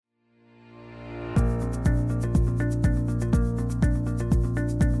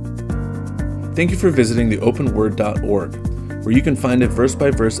Thank you for visiting theopenword.org, where you can find a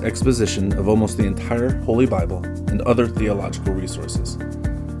verse-by-verse exposition of almost the entire Holy Bible and other theological resources.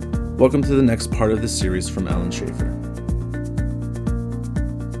 Welcome to the next part of this series from Alan Schaefer.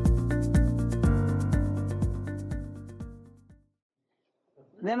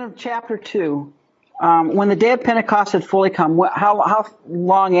 Then in chapter 2, when the day of Pentecost had fully come, how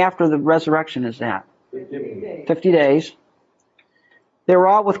long after the resurrection is that? 50 days. They were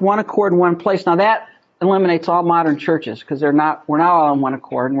all with one accord in one place. Now that eliminates all modern churches because we're not all in one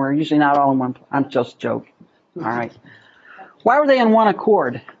accord, and we're usually not all in one. I'm just joking. All right. Why were they in one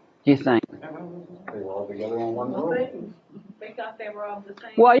accord, do you think? They were all together on one room. They thought they were all the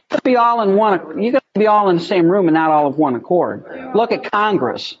same. Well, you could be all in one. You could be all in the same room and not all of one accord. Look at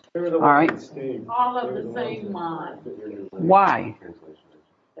Congress. All right. All of the same mind. Why?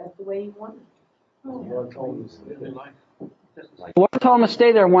 That's the way you want it. The Lord told them to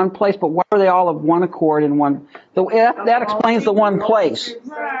stay there in one place, but why were they all of one accord in one? That explains the one place.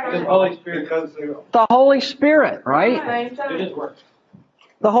 The Holy Spirit comes through. The Holy Spirit, right?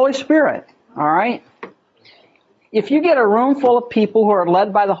 The Holy Spirit, all right? If you get a room full of people who are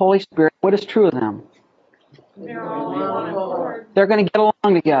led by the Holy Spirit, what is true of them? They're all on one accord. They're going to get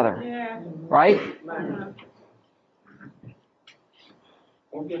along together, Yeah. right?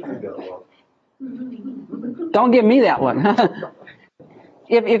 Don't give me that look. Don't give me that look.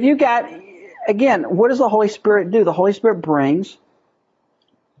 If you got, again, what does the Holy Spirit do? The Holy Spirit brings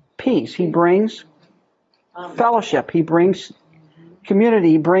peace. He brings fellowship. He brings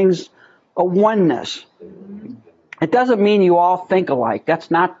community. He brings a oneness. It doesn't mean you all think alike. That's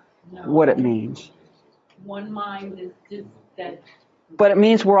not what it means. One mind is just that. But it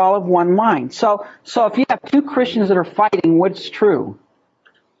means we're all of one mind. So if you have two Christians that are fighting, what's true?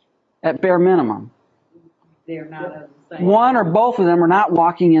 At bare minimum. They're not of the same. One or both of them are not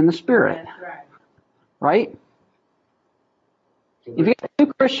walking in the Spirit. That's right. Right? If you have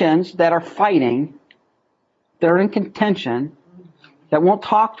two Christians that are fighting, they're in contention, that won't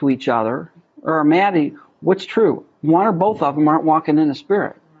talk to each other, or are mad at you, what's true? One or both of them aren't walking in the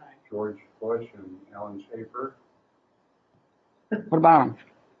Spirit. George Bush and Alan Schaefer. What about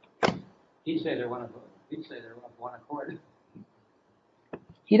them? He'd say they're one accord.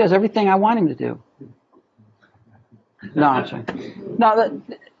 He does everything I want him to do. No, I'm sorry. No,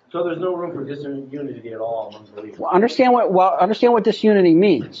 So there's no room for disunity at all among believers. understand what disunity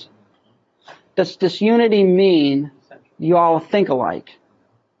means. Does disunity mean you all think alike?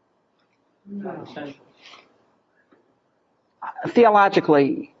 Not essential.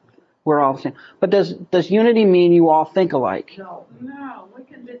 Theologically, we're all the same. But does unity mean you all think alike? No, we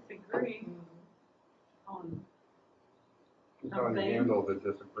can disagree on He's trying to handle the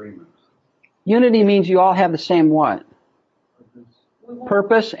disagreements. Unity means you all have the same what?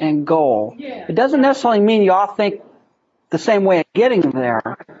 Purpose and goal. Yeah. It doesn't necessarily mean you all think the same way of getting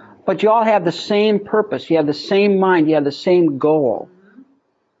there, but you all have the same purpose. You have the same mind. You have the same goal.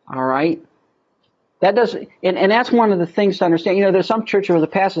 All right? That does, and that's one of the things to understand. You know, there's some churches where the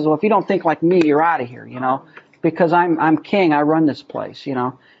pastor says, well, if you don't think like me, you're out of here, you know, because I'm king, I run this place, you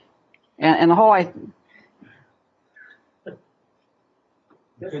know. And the whole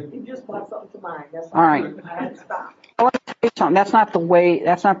You just brought something to mind. That's all right. I had to stop. Well, let me tell you something. That's not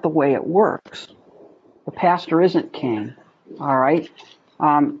the way it works. The pastor isn't king. All right.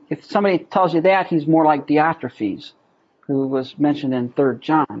 If somebody tells you that, he's more like Diotrephes, who was mentioned in 3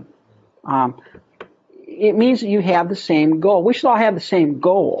 John. It means that you have the same goal. We should all have the same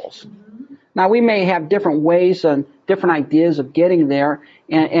goals. Now, we may have different ways and different ideas of getting there,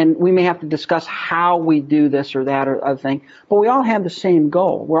 and we may have to discuss how we do this or that or other thing, but we all have the same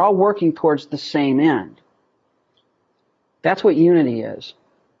goal. We're all working towards the same end. That's what unity is.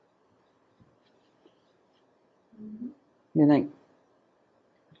 You think?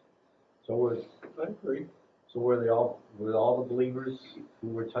 I agree. So were all the believers who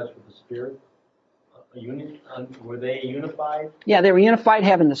were touched with the Spirit were they unified? Yeah, they were unified,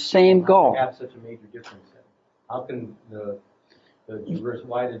 having the same goal. How can they have such a major difference then? How can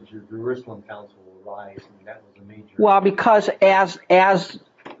why did the Jerusalem Council arise? I mean, that was a major. Well, because as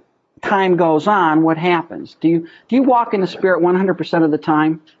time goes on, what happens? Do you walk in the Spirit 100% of the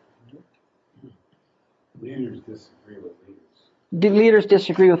time? Leaders disagree with leaders. Leaders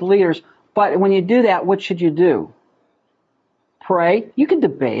disagree with leaders, but when you do that, what should you do? Pray. You can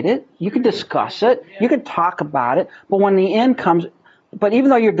debate it. You can discuss it. You can talk about it. But when the end comes, but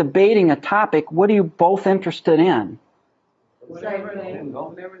even though you're debating a topic, what are you both interested in?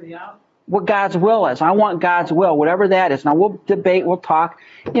 whatever the what God's will is. I want God's will, whatever that is. Now, we'll debate, we'll talk.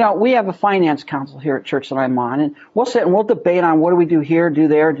 We have a finance council here at church that I'm on, and we'll sit and we'll debate on what do we do here, do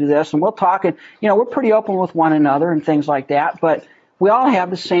there, do this, and we'll talk. And, we're pretty open with one another and things like that, but we all have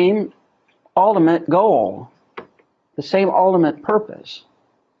the same ultimate goal, the same ultimate purpose.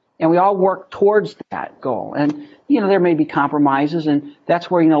 And we all work towards that goal. And, there may be compromises, and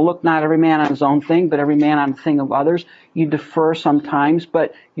that's where, look not every man on his own thing, but every man on the thing of others. You defer sometimes,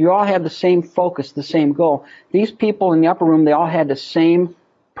 but you all have the same focus, the same goal. These people in the upper room, they all had the same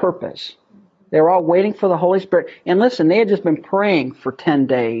purpose. They were all waiting for the Holy Spirit. And listen, they had just been praying for 10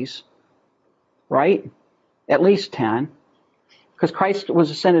 days, right? At least 10. Because Christ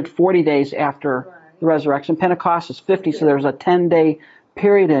was ascended 40 days after the resurrection. Pentecost is 50, so there was a 10-day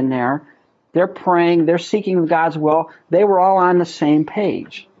period in there. They're praying. They're seeking God's will. They were all on the same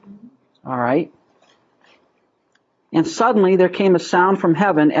page. All right? And suddenly there came a sound from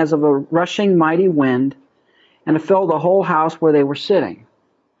heaven as of a rushing mighty wind, and it filled the whole house where they were sitting.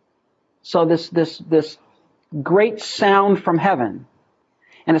 So this great sound from heaven,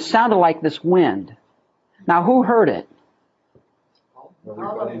 and it sounded like this wind. Now, who heard it?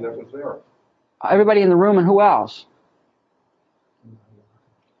 Everybody that was there. Everybody in the room, and who else?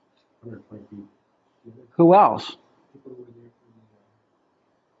 120 feet. Who else?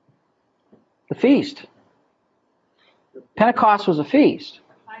 The feast. Pentecost was a feast.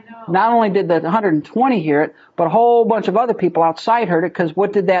 I know. Not only did the 120 hear it, but a whole bunch of other people outside heard it, because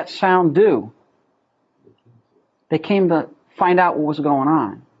what did that sound do? They came to find out what was going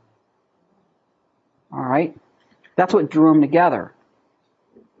on. All right? That's what drew them together.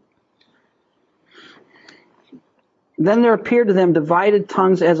 Then there appeared to them divided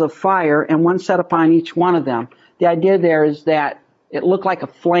tongues as of fire, and one set upon each one of them. The idea there is that it looked like a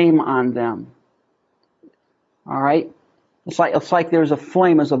flame on them. All right? It's like there's a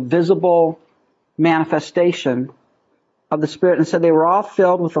flame, as a visible manifestation of the Spirit. And said they were all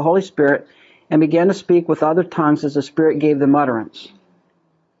filled with the Holy Spirit and began to speak with other tongues as the Spirit gave them utterance.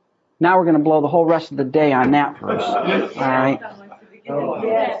 Now we're going to blow the whole rest of the day on that verse. All right?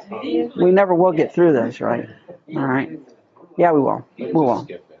 We never will get through this, right? All right. Yeah, we will. We will.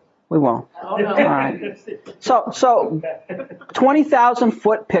 We will. All right. So 20,000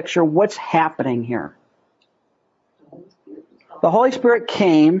 foot picture, what's happening here? The Holy Spirit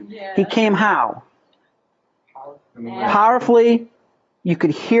came. He came how? Powerfully. You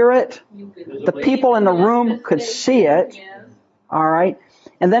could hear it. The people in the room could see it. All right.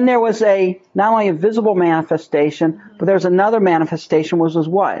 And then there was not only a visible manifestation, but there's another manifestation, which was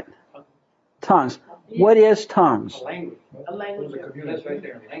what? Tongues. What is tongues? Language. A language. That's right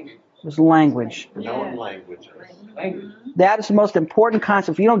there, language. It was language. Known languages. Language. That is the most important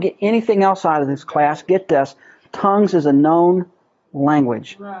concept. If you don't get anything else out of this class, get this. Tongues is a known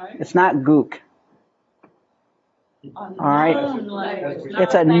language. Right. It's not gook. All right. Language,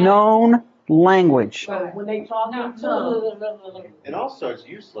 It's a known language. So when they talk No, to And also it's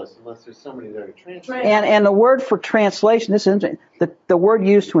useless unless there's somebody there to translate. And the word for translation, this is the word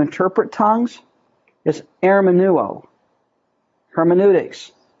used to interpret tongues is hermeneuo.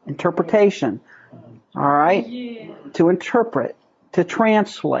 Hermeneutics, interpretation. All right? Yeah. To interpret, to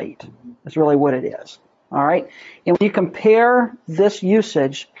translate is really what it is. All right? And when you compare this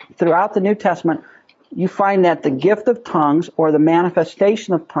usage throughout the New Testament, you find that the gift of tongues or the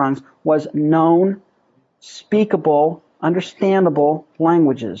manifestation of tongues was known, speakable, understandable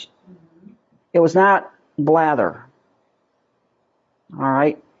languages. It was not blather. All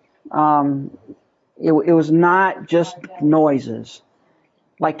right? It was not just noises.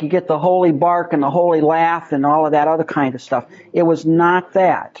 Like you get the holy bark and the holy laugh and all of that other kind of stuff. It was not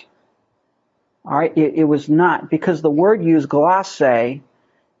that. All right? It was not. Because the word used, glosse,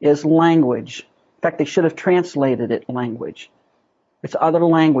 is language. In fact, they should have translated it language. It's other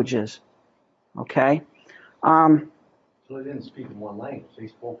languages. Okay? So they didn't speak in one language. They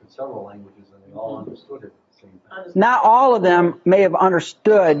spoke in several languages, and they all understood it at the same time. Not all of them may have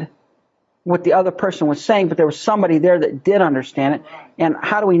understood what the other person was saying, but there was somebody there that did understand it. And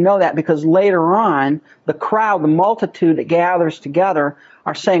how do we know that? Because later on, the crowd, the multitude that gathers together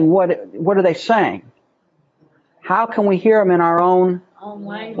are saying, what are they saying? How can we hear them in our own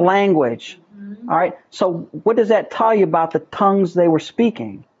language? All right. So what does that tell you about the tongues they were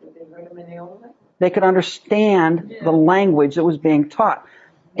speaking? They could understand the language that was being taught.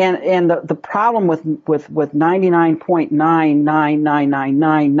 And the problem with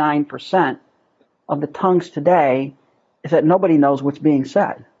 99.99999% of the tongues today is that nobody knows what's being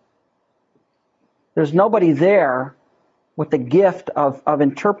said. There's nobody there with the gift of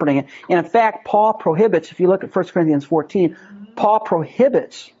interpreting it. And in fact, Paul prohibits, if you look at 1 Corinthians 14, Paul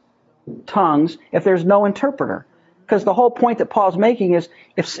prohibits tongues if there's no interpreter? Because the whole point that Paul's making is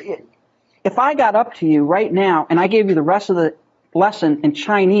if I got up to you right now and I gave you the rest of the lesson in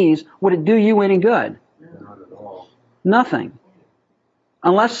Chinese, would it do you any good? Not at all. Nothing.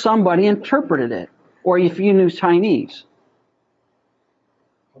 Unless somebody interpreted it, or if you knew Chinese.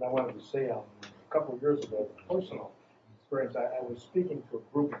 What I wanted to say, a couple of years ago, personal experience, I was speaking to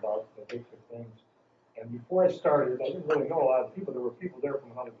a group about the basic things. And before I started, I didn't really know a lot of people. There were people there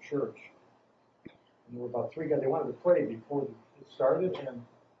from another church. And there were about 3 guys. They wanted to pray before it started. And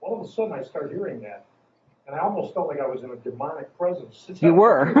all of a sudden, I started hearing that. And I almost felt like I was in a demonic presence. You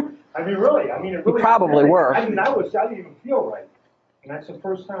were. I mean, really. I mean, it really. You probably were. I mean, I didn't even feel right. And that's the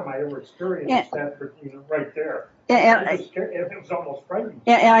first time I ever experienced that right there. And it was almost frightening.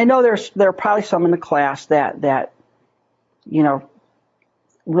 And I know there are probably some in the class that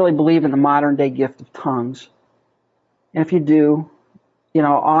really believe in the modern day gift of tongues. And if you do,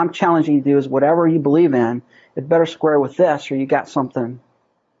 all I'm challenging you to do is whatever you believe in, it better square with this, or there's something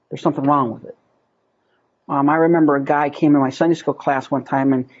wrong with it. I remember a guy came in my Sunday school class one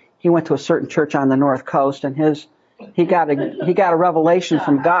time, and he went to a certain church on the North Coast, and he got a revelation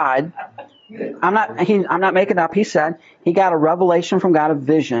from God. I'm not making it up. He said he got a revelation from God, a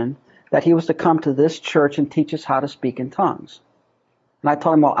vision, that he was to come to this church and teach us how to speak in tongues. And I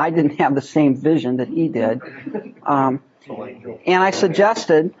told him, well, I didn't have the same vision that he did. And I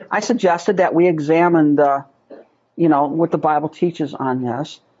suggested that we examined, what the Bible teaches on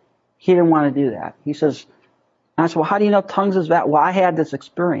this. He didn't want to do that. He says, and I said, well, how do you know tongues is that? Well, I had this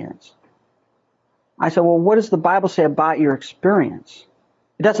experience. I said, well, what does the Bible say about your experience?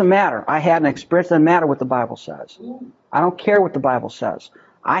 It doesn't matter. I had an experience. It doesn't matter what the Bible says. I don't care what the Bible says.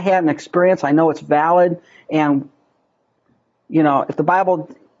 I had an experience. I know it's valid. And, if the Bible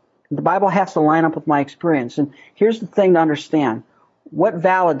has to line up with my experience. And here's the thing to understand. What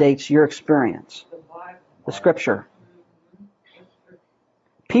validates your experience? The Scripture.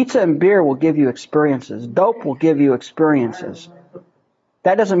 Pizza and beer will give you experiences. Dope will give you experiences.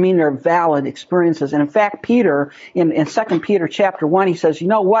 That doesn't mean they're valid experiences. And in fact, Peter, in 2 Peter chapter 1, he says, you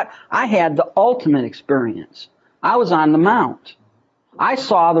know what? I had the ultimate experience. I was on the Mount. I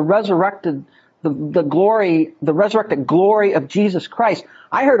saw the resurrected glory of Jesus Christ.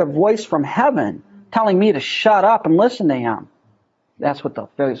 I heard a voice from heaven telling me to shut up and listen to him. That's what the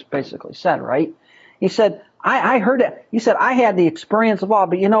verse basically said, right? He said, I heard it. He said, I had the experience of all,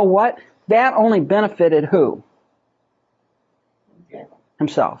 but you know what? That only benefited who?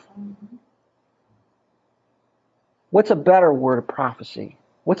 Himself. What's a better word of prophecy?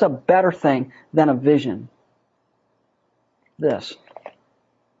 What's a better thing than a vision? This.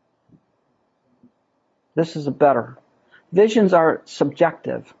 This is a better. Visions are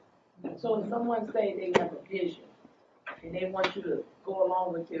subjective. So if someone say they have a vision and they want you to go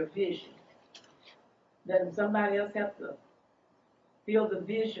along with their vision, does somebody else have to feel the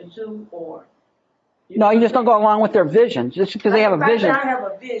vision too, or? No, you just don't go along with their vision just because they have a vision. I have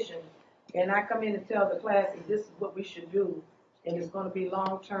a vision, and I come in and tell the class that this is what we should do, and it's going to be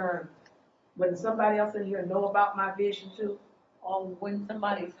long term. Would somebody else in here know about my vision too? Or when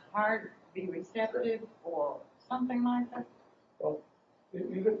somebody's heart be receptive or something like that? Well,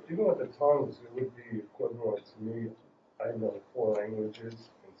 even with the tongues, it would be equivalent to me. I know 4 languages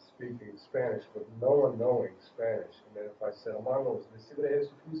and speaking Spanish, but no one knowing Spanish. And then if I said, hermanos, recibe a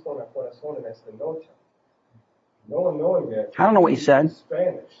Jesucristo en el corazón en esta noche. No one knowing that. I don't know what you said.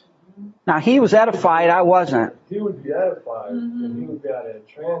 Spanish. Now, he was edified, I wasn't. He would be edified, and he would be able to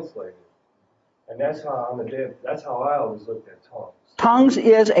translate it. And that's how I always looked at tongues. Tongues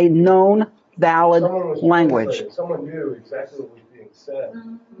is a known, valid language. Someone knew exactly what was being said.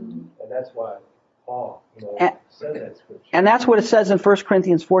 And that's why Paul, said that scripture. And that's what it says in 1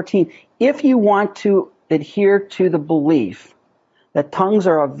 Corinthians 14. If you want to adhere to the belief that tongues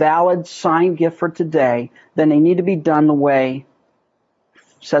are a valid sign gift for today, then they need to be done the way it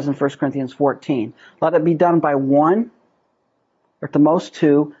says in 1 Corinthians 14. Let it be done by one, or at the most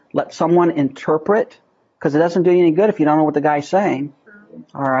 2. Let someone interpret, because it doesn't do you any good if you don't know what the guy's saying.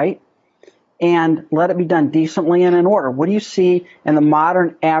 All right? And let it be done decently and in order. What do you see in the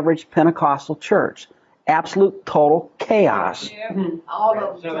modern average Pentecostal church? Absolute, total chaos. All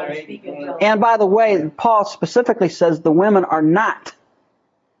of them trying to speak in tongues. And by the way, Paul specifically says the women are not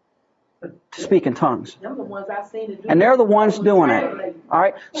to speak in tongues. Them the ones I seen to do. And they're the ones doing it. All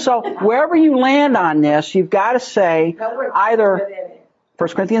right? So wherever you land on this, you've got to say either 1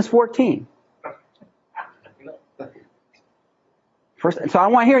 Corinthians 14. So I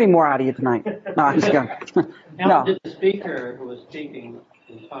don't want to hear any more out of you tonight. No, I'm just kidding. How did the speaker who was speaking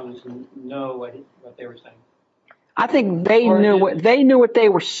in tongues know what they were saying? I think they knew what they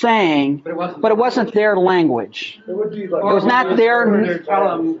were saying, But it wasn't their language. It would be like. It was not their- Me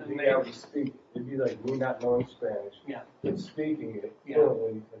having to speak, it'd be like me not knowing Spanish. Yeah. And speaking it Yeah.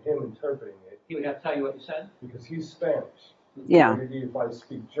 fluently and him interpreting it He would have to tell you what you said. because he's Spanish. Yeah. Maybe if I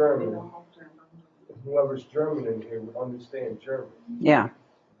speak German, whoever's German in here would understand German. Yeah.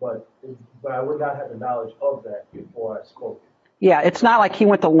 But I would not have the knowledge of that before I spoke it. Yeah, it's not like he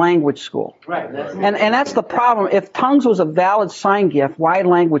went to language school. Right. And that's the problem. If tongues was a valid sign gift, why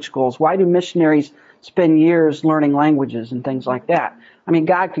language schools? Why do missionaries spend years learning languages and things like that? I mean,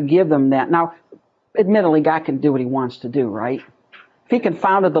 God could give them that. Now, admittedly, God can do what he wants to do, right? If he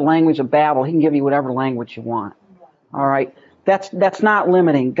confounded the language of Babel, he can give you whatever language you want. All right? That's not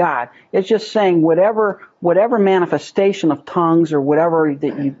limiting God. It's just saying whatever manifestation of tongues or whatever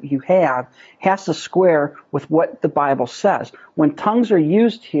that you have has to square with what the Bible says. When tongues are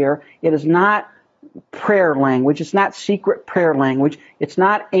used here, it is not prayer language. It's not secret prayer language. It's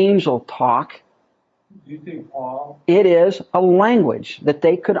not angel talk. Do you think Paul, It is a language that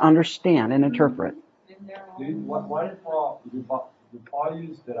they could understand and interpret. why did Paul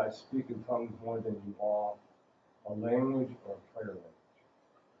use that I speak in tongues more than you all, a language or a prayer language?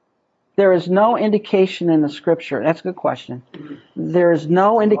 There is no indication in the scripture. That's a good question. There is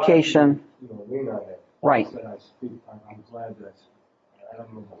no indication. Lean on that. Paul Right. said I speak. I'm glad that I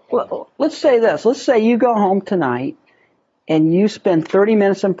don't know. Well, let's say this. Let's say you go home tonight and you spend 30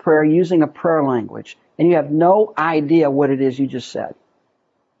 minutes in prayer using a prayer language and you have no idea what it is you just said.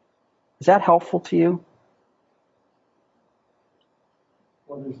 Is that helpful to you?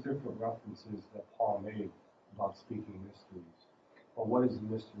 Well, there's different references that Paul made about speaking mysteries. But what is the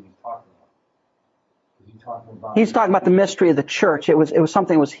mystery he's talking about? Is he talking about? He's talking about the mystery of the church. It was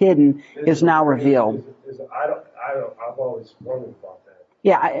something that was hidden, is now revealed. I've always wondered about that.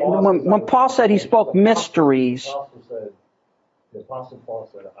 Yeah, when Paul said he spoke mysteries, The Apostle Paul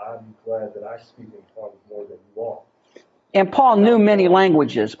said, I'm glad that I speak in tongues more than you all. and Paul knew many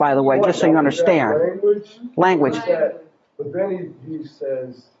languages, by the way, just so you understand. Language. But then he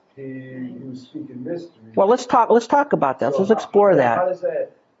says he was speaking mysteries. Well, let's talk about that. Let's explore How that. does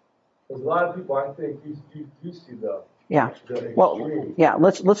that? Because a lot of people, I think, you see the Yeah. the Well, extreme. yeah.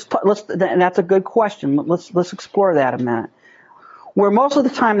 Let's and that's a good question. Let's explore that a minute. Where most of the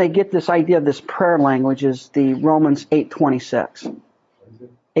time they get this idea of this prayer language is the Romans 8:26.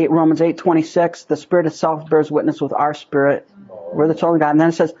 Romans 8:26. The Spirit itself bears witness with our spirit. We're the children of God. And then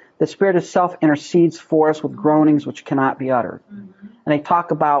it says the Spirit itself intercedes for us with groanings which cannot be uttered. And they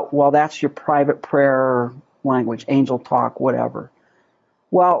talk about, well, that's your private prayer language, angel talk, whatever.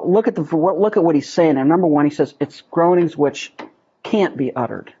 Well, look at what he's saying. And number one, he says it's groanings which can't be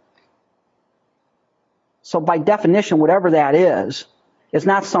uttered. So by definition, whatever that is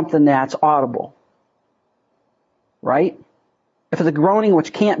not something that's audible. Right? If it's a groaning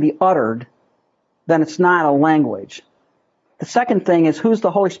which can't be uttered, then it's not a language. The second thing is, who's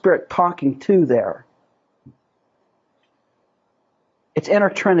the Holy Spirit talking to there? It's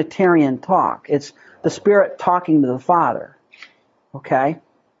intertrinitarian talk. It's the Spirit talking to the Father. Okay?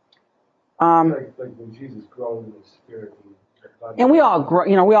 Like when Jesus groaned in the Spirit. And we all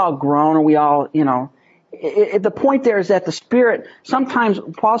groan, or we all, the point there is that the Spirit, sometimes,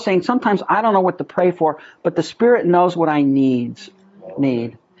 Paul's saying, sometimes I don't know what to pray for, but the Spirit knows what I need.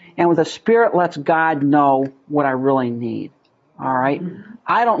 And with the Spirit lets God know what I really need. All right?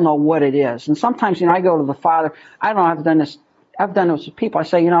 I don't know what it is. And sometimes, I go to the Father, I don't know, I've done this with people. I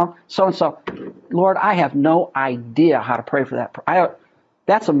say, so-and-so, Lord, I have no idea how to pray for that.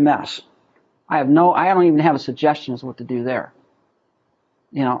 That's a mess. I don't even have a suggestion as to what to do there.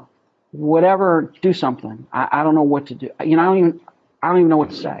 Whatever, do something. I don't know what to do. I don't even know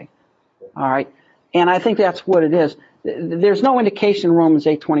what to say. All right. And I think that's what it is. There's no indication in Romans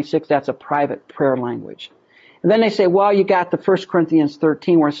 8:26 that's a private prayer language. And then they say, well, you got the 1 Corinthians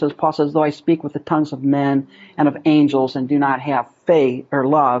 13 where Paul says, though I speak with the tongues of men and of angels and do not have faith or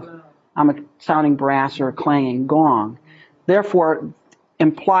love, I'm a sounding brass or a clanging gong. Therefore,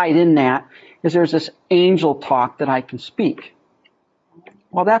 implied in that is there's this angel talk that I can speak.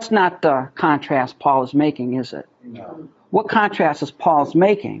 Well, that's not the contrast Paul is making, is it? No. What contrast is Paul's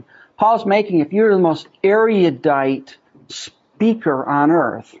making? Paul's making, if you're the most erudite speaker on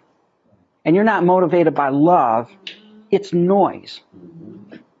earth, and you're not motivated by love, it's noise.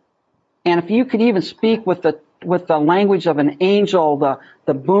 And if you could even speak with the language of an angel,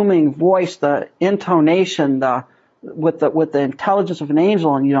 the booming voice, the intonation, with the intelligence of an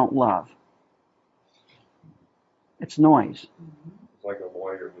angel, and you don't love, it's noise. It's like a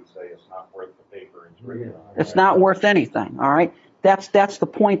lawyer would say, it's not worth the paper it's written on. It's not worth anything. All right, that's the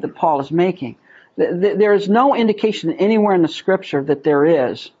point that Paul is making. There is no indication anywhere in the Scripture that there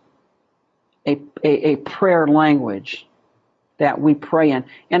is a prayer language that we pray in.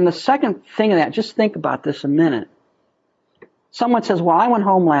 And the second thing of that, just think about this a minute. Someone says, well, I went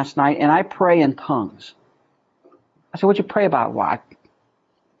home last night and I pray in tongues. I said, what'd you pray about? Well,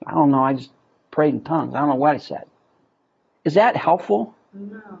 I don't know. I just prayed in tongues. I don't know what I said. Is that helpful?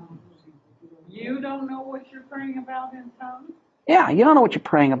 No. You don't know what you're praying about in tongues? Yeah, you don't know what you're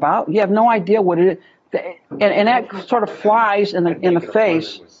praying about. You have no idea what it is. And that sort of flies in the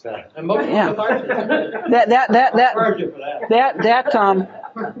face. Yeah.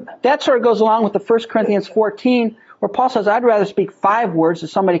 That sort of goes along with the 1 Corinthians 14, where Paul says, I'd rather speak 5 words that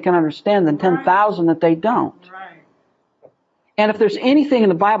somebody can understand than 10,000 that they don't. Right. And if there's anything in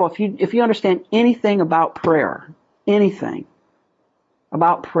the Bible, if you understand anything about prayer, anything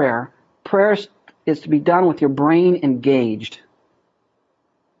about prayer, prayer is to be done with your brain engaged.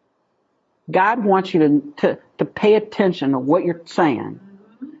 God wants you to pay attention to what you're saying.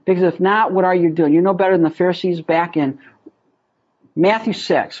 Because if not, what are you doing? You know better than the Pharisees back in Matthew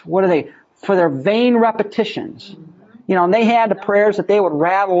 6. What are they? For their vain repetitions. You know, and they had the prayers that they would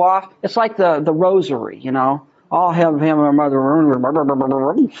rattle off. It's like the rosary, you know. All have him or mother,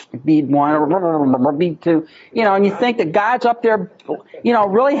 bead 1, bead 2. You know, and you think that God's up there, you know,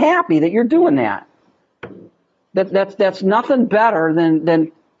 really happy that you're doing that. That's nothing better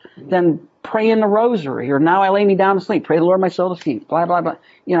than praying the rosary, or now I lay me down to sleep. Pray the Lord my soul to sleep. Blah, blah, blah.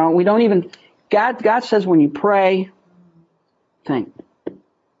 You know, we don't even, God says when you pray, think.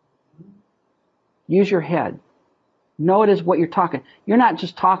 Use your head. Know it is what you're talking. You're not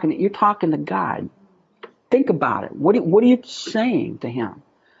just talking, you're talking to God. Think about it. What are you saying to him?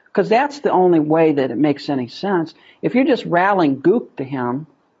 Because that's the only way that it makes any sense. If you're just rattling gook to him,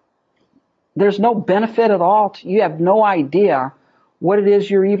 there's no benefit at all. You have no idea what it is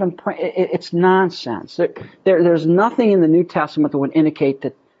you're even praying. It's nonsense. There's nothing in the New Testament that would indicate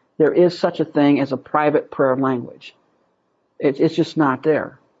that there is such a thing as a private prayer language. It's just not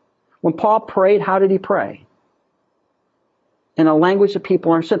there. When Paul prayed, how did he pray? In a language that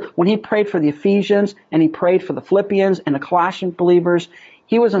people understood. When he prayed for the Ephesians and he prayed for the Philippians and the Colossian believers,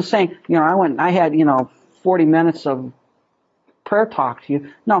 he wasn't saying, you know, I had 40 minutes of prayer talk to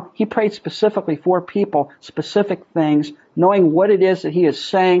you. No, he prayed specifically for people, specific things, knowing what it is that he is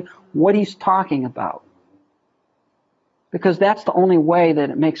saying, what he's talking about. Because that's the only way that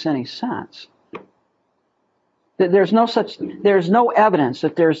it makes any sense. There's no evidence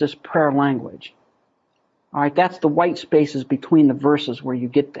that there's this prayer language. All right, that's the white spaces between the verses where you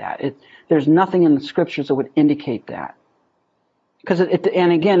get that. There's nothing in the scriptures that would indicate that. Because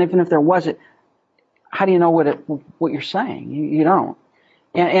and again, even if there was it, how do you know what you're saying? You don't.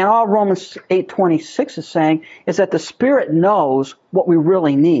 And all Romans 8:26 is saying is that the Spirit knows what we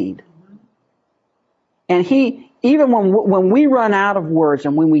really need. And even when we run out of words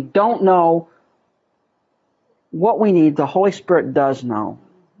and when we don't know what we need, the Holy Spirit does know.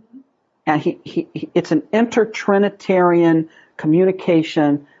 And it's an intertrinitarian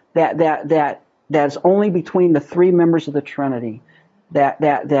communication that is only between the 3 members of the Trinity.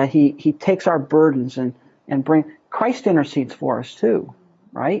 That he takes our burdens and bring. Christ intercedes for us too,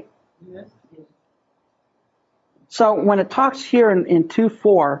 right? Yes. So when it talks here in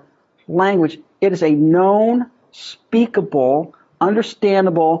 2:4 language, it is a known, speakable,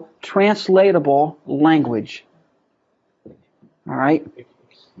 understandable, translatable language. All right.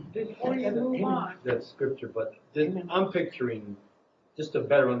 Before you move on. That's scripture, but I'm picturing, just to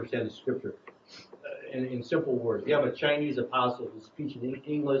better understand the scripture, in simple words. You have a Chinese apostle who's speaking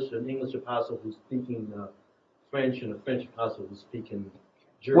English, an English apostle who's speaking French, and a French apostle who's speaking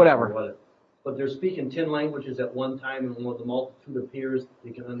German. Whatever. But they're speaking 10 languages at one time, and when the multitude appears, they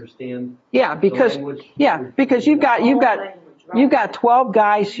can understand. Yeah, because you've got 12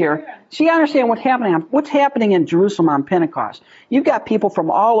 guys here. So you understand what's happening in Jerusalem on Pentecost. You've got people from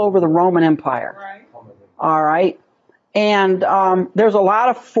all over the Roman Empire. Right. All right. And there's a lot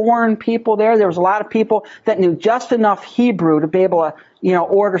of foreign people there. There was a lot of people that knew just enough Hebrew to be able to,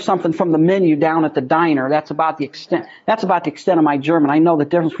 order something from the menu down at the diner. That's about the extent of my German. I know the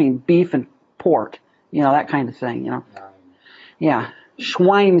difference between beef and pork, that kind of thing, Yeah.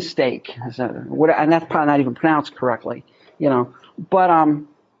 Schweinsteak, and that's probably not even pronounced correctly, But,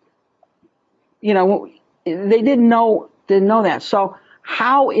 they didn't know that. So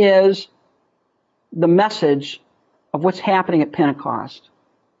how is the message of what's happening at Pentecost,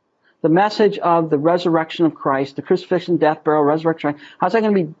 the message of the resurrection of Christ, the crucifixion, death, burial, resurrection, how's that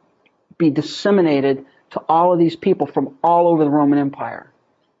going to be disseminated to all of these people from all over the Roman Empire?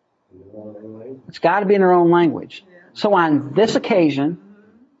 It's got to be in their own language. So on this occasion,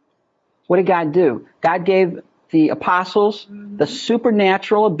 What did God do? God gave the apostles the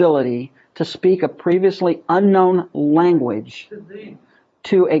supernatural ability to speak a previously unknown language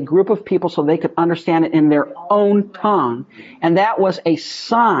to a group of people so they could understand it in their own tongue. And that was a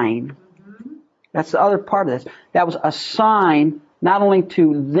sign. That's the other part of this. That was a sign not only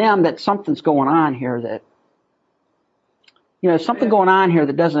to them that something's going on here, that something going on here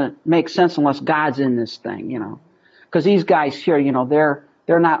that doesn't make sense unless God's in this thing, because these guys here,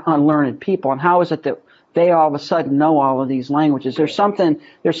 they're not unlearned people. And how is it that they all of a sudden know all of these languages? There's something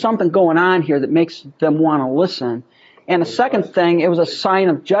going on here that makes them want to listen. And the second thing, it was a sign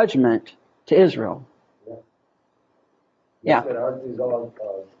of judgment to Israel. Yeah. Aren't these all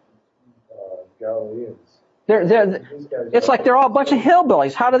Galileans? It's like they're all a bunch of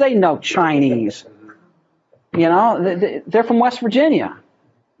hillbillies. How do they know Chinese? They're from West Virginia.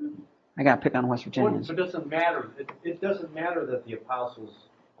 I got to pick on West Virginians. It doesn't matter. It doesn't matter that the apostles,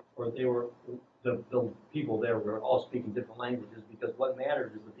 or they were, the people there were all speaking different languages, because what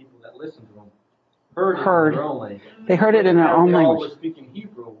mattered is the people that listened to them heard it in their own language. They heard it in their own language. If they all language. were speaking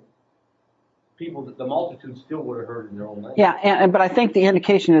Hebrew, the multitude still would have heard it in their own language. Yeah, but I think the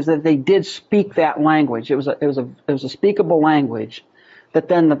indication is that they did speak that language. It was a speakable language. That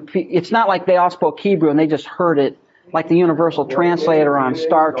then it's not like they all spoke Hebrew and they just heard it like the universal translator on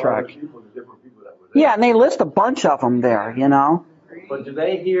Star Trek. Yeah, and they list a bunch of them there, But do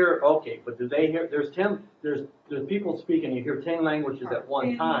they hear? Okay, but do they hear? There's people speaking. You hear 10 languages at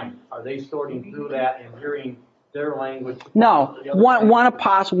one time. Are they sorting through that and hearing their language? No, one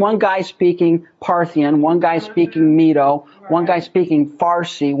apostle, one guy speaking Parthian, one guy speaking Medo, one guy speaking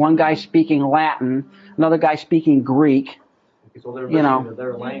Farsi, one guy speaking Latin, another guy speaking Greek. So they're listening to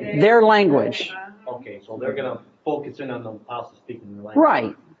their language. Their language. Okay, so they're going to focus in on the apostles speaking their language.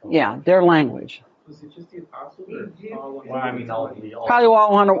 Right. Yeah, their language. Was it just the apostles? Or Well, I mean, all Probably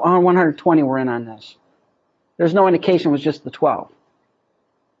all 120 were in on this. There's no indication it was just the 12.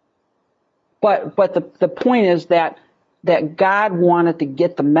 But the point is that God wanted to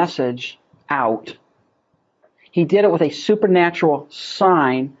get the message out. He did it with a supernatural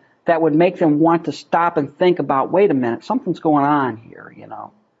sign that would make them want to stop and think about, wait a minute, something's going on here,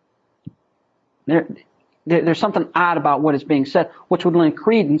 There's something odd about what is being said, which would lend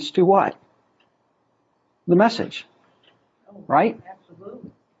credence to what? The message. Right? Absolutely.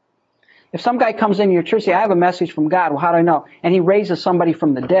 If some guy comes into your church and says, I have a message from God, well, how do I know? And he raises somebody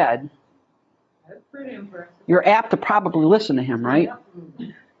from the dead, That's pretty impressive. you're apt to probably listen to him, right?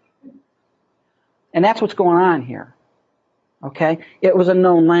 And that's what's going on here. Okay? It was a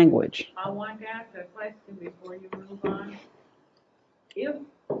known language. I want to ask a question before you move on. If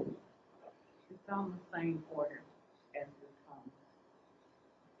it's on the same order as the tongue,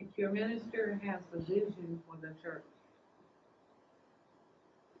 if your minister has a vision for the church,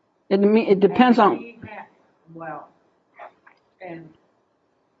 It depends and on... he has, and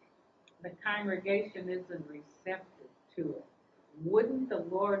the congregation isn't receptive to it, wouldn't the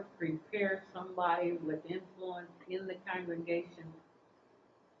Lord prepare somebody with influence in the congregation?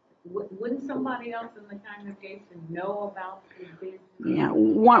 Wouldn't somebody else in the congregation know about the vision? Yeah,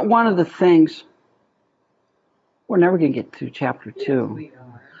 one of the things... We're never going to get to chapter 2.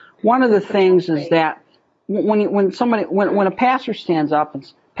 One of the things is that when a pastor stands up,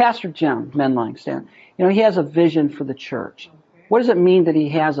 and Pastor Jim Menling stands, he has a vision for the church. Okay. What does it mean that he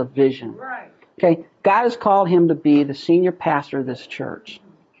has a vision? Right. Okay, God has called him to be the senior pastor of this church.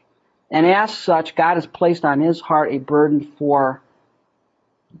 And as such, God has placed on his heart a burden for,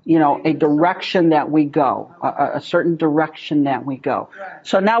 a direction that we go, a certain direction that we go. Right.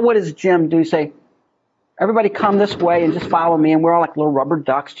 So now what does Jim do? Say, everybody come this way and just follow me, and we're all like little rubber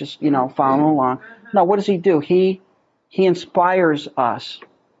ducks just, following along. No, what does he do? He inspires us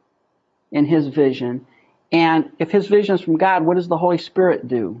in his vision. And if his vision is from God, what does the Holy Spirit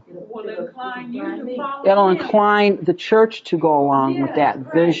do? Will incline you to follow It'll him. incline the church to go along with that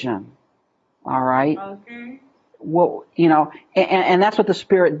right. vision. All right? Okay. Well, and that's what the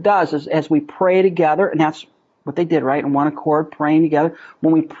Spirit does, is as we pray together, and that's what they did, right? In one accord, praying together.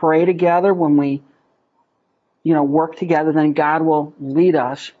 When we pray together, when we, work together, then God will lead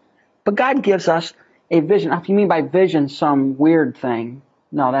us. But God gives us a vision. If you mean by vision some weird thing,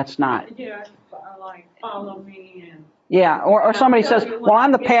 no, that's not. Yeah, like follow me and. Yeah, or somebody says, well,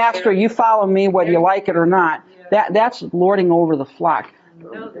 I'm the pastor, you follow me whether you like it or not. That's lording over the flock.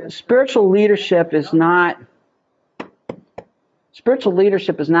 Spiritual leadership is not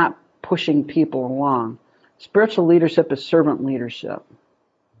pushing people along. Spiritual leadership is servant leadership.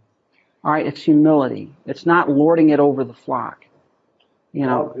 All right, it's humility. It's not lording it over the flock.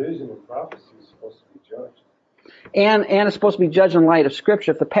 All vision and prophecy is supposed to be judged. And it's supposed to be judged in light of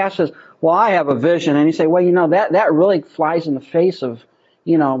Scripture. If the pastor says, well, I have a vision, and you say, well, that really flies in the face of,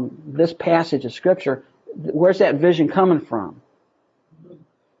 this passage of Scripture. Where's that vision coming from?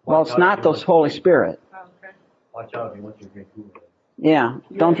 Well, it's not the Holy Spirit. Watch out if you want to drink Kool-Aid. Yeah,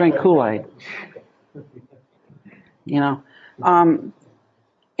 don't drink Kool-Aid.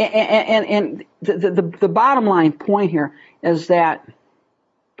 And the bottom line point here is that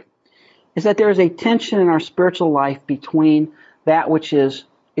there is a tension in our spiritual life between that which is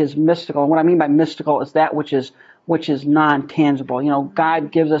mystical. And what I mean by mystical is that which is non-tangible.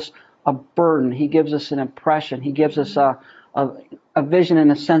 God gives us a burden. He gives us an impression. He gives us a vision in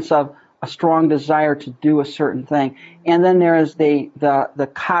the sense of a strong desire to do a certain thing. And then there is the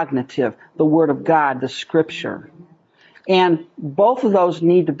cognitive, the Word of God, the Scripture. And both of those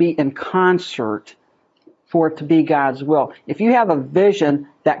need to be in concert for it to be God's will. If you have a vision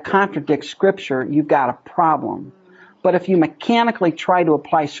that contradicts Scripture, you've got a problem. But if you mechanically try to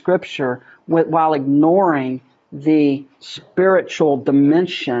apply Scripture while ignoring the spiritual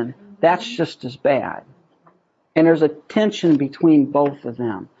dimension, that's just as bad. And there's a tension between both of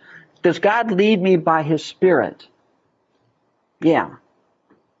them. Does God lead me by His Spirit? Yeah.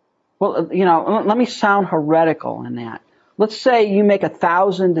 Well, let me sound heretical in that. Let's say you make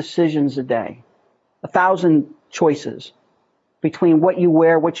 1,000 decisions a day, 1,000 choices between what you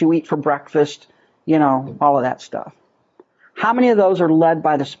wear, what you eat for breakfast, all of that stuff. How many of those are led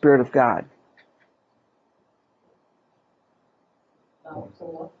by the Spirit of God? A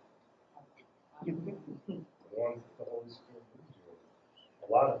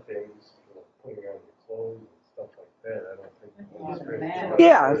lot of things, putting on your clothes and stuff like that, I don't think the Holy Spirit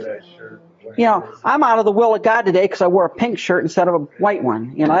Yeah. that shirt. I'm out of the will of God today because I wore a pink shirt instead of a white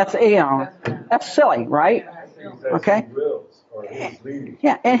one. That's silly, right? Okay.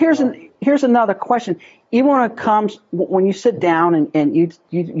 Yeah, and here's another question. Even when you sit down and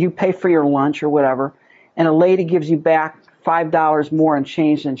you pay for your lunch or whatever, and a lady gives you back $5 more in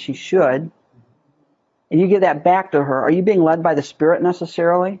change than she should, and you give that back to her, are you being led by the Spirit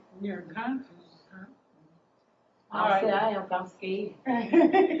necessarily? Your conscience. I am. I'm scared.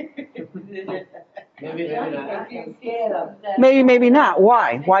 Maybe not.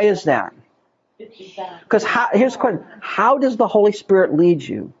 Why? Why is that? Because here's the question. How does the Holy Spirit lead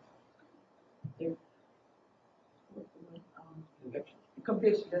you?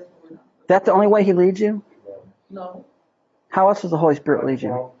 That's the only way He leads you? No. How else does the Holy Spirit lead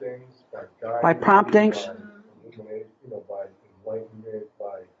you? By promptings? By enlightenment,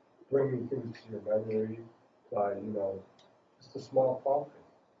 by bringing things to your memory, by, just a small prompting.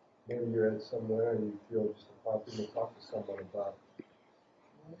 Maybe you're at somewhere and you feel just a prompting to talk to someone about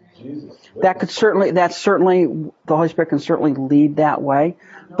Jesus. That's certainly the Holy Spirit can certainly lead that way.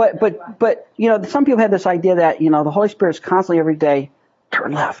 But some people have this idea that, the Holy Spirit is constantly every day,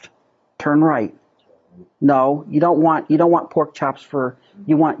 turn left, turn right. No, you don't want pork chops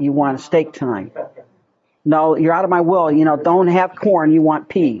you want a steak tonight. No, you're out of my will. Don't have corn. You want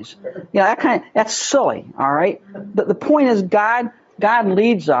peas. That's silly. All right. The point is, God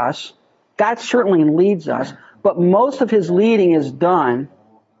leads us. God certainly leads us, but most of His leading is done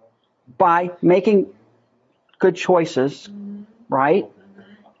by making good choices, right?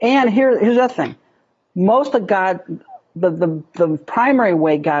 And here's the other thing. Most of God, the primary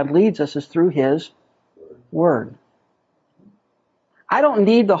way God leads us is through His Word. I don't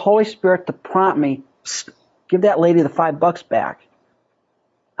need the Holy Spirit to prompt me. Psst, give that lady the $5 back.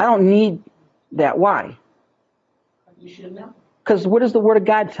 I don't need that. Why? You should know. Because what does the Word of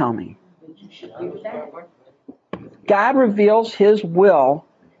God tell me? You should give it that. God reveals His will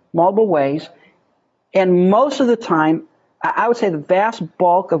multiple ways, and most of the time, I would say the vast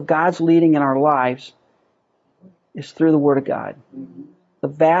bulk of God's leading in our lives is through the Word of God. The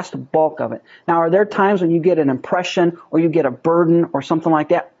vast bulk of it. Now, are there times when you get an impression or you get a burden or something like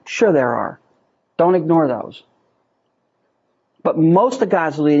that? Sure there are. Don't ignore those. But most of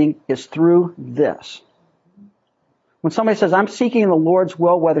God's leading is through this. When somebody says, I'm seeking the Lord's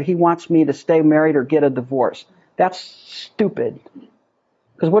will, whether He wants me to stay married or get a divorce, that's stupid.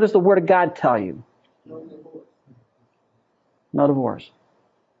 Because what does the Word of God tell you? No divorce.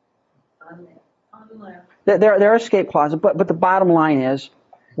 There are escape clauses, but the bottom line is,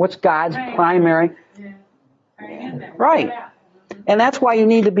 what's God's primary? Right. And that's why you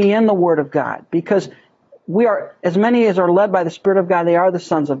need to be in the Word of God, because we are, as many as are led by the Spirit of God, they are the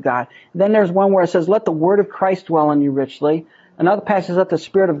sons of God. Then there's one where it says, let the Word of Christ dwell in you richly. Another passage says, let the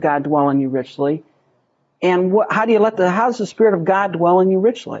Spirit of God dwell in you richly. And how does the Spirit of God dwell in you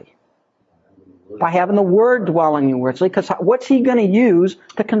richly? By having the Word dwell in you richly, because what's He going to use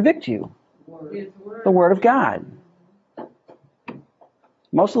to convict you? The Word of God.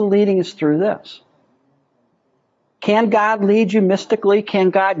 Most of the leading is through this. Can God lead you mystically?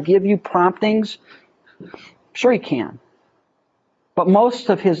 Can God give you promptings? Sure He can. But most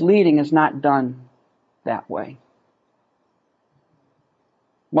of His leading is not done that way.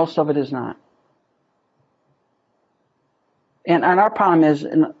 Most of it is not. And our problem is,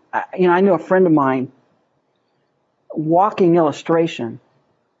 I knew a friend of mine, walking illustration.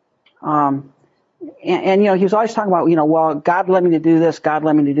 And he was always talking about, well, God led me to do this, God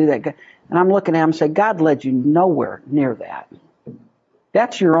led me to do that. And I'm looking at him and say, God led you nowhere near that.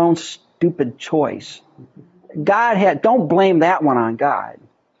 That's your own stupid choice. Don't blame that one on God.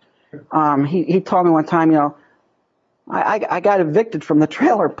 He told me one time, I got evicted from the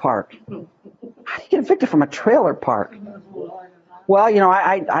trailer park. How do you get evicted from a trailer park? Well,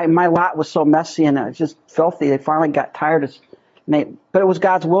 my lot was so messy and it was just filthy. They finally got tired of it. But it was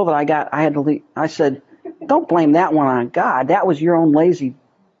God's will that I had to leave. I said, don't blame that one on God. That was your own lazy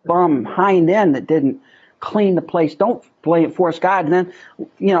bum hind end that didn't clean the place. Don't force God. And then,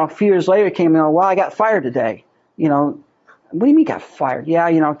 a few years later it came in, well, I got fired today. What do you mean got fired?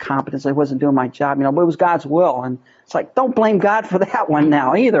 Yeah, competence. I wasn't doing my job, but it was God's will. And it's like, don't blame God for that one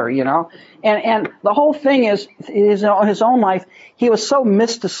now either, And the whole thing is his own life, he was so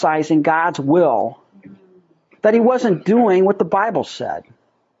mysticizing God's will that he wasn't doing what the Bible said.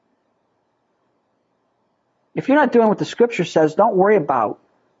 If you're not doing what the Scripture says, don't worry about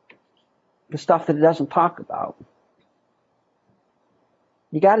the stuff that it doesn't talk about.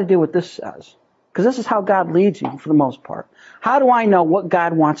 You got to do what this says. Because this is how God leads you for the most part. How do I know what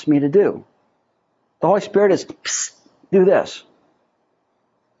God wants me to do? The Holy Spirit is, psst, do this.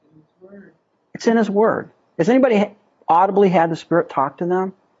 It's in His Word. Has anybody audibly had the Spirit talk to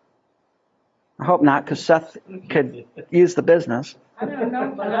them? I hope not, because Seth could use the business. I don't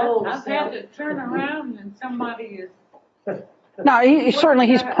know, but I've had to turn around and somebody is... No,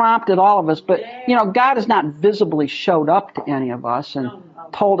 he's prompted all of us, but, God has not visibly showed up to any of us and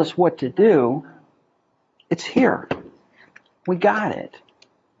told us what to do. It's here. We got it.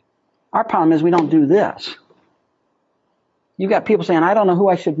 Our problem is we don't do this. You got people saying, I don't know who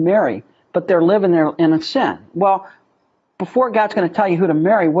I should marry, but they're living there in a sin. Well, before God's going to tell you who to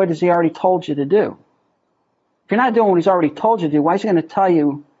marry, what has He already told you to do? If you're not doing what He's already told you to do, why is He going to tell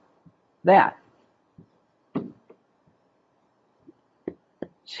you that?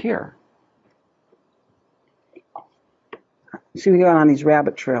 It's here. See, we go on these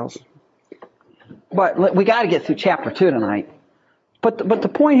rabbit trails. But we got to get through chapter 2 tonight. But the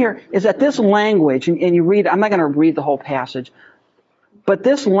point here is that this language, and you read, I'm not going to read the whole passage, but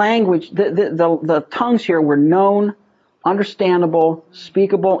this language, the tongues here were known, understandable,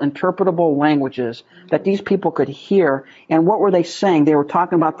 speakable, interpretable languages that these people could hear. And what were they saying? They were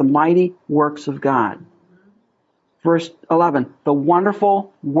talking about the mighty works of God. Verse 11, the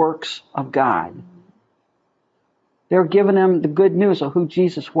wonderful works of God. They were giving them the good news of who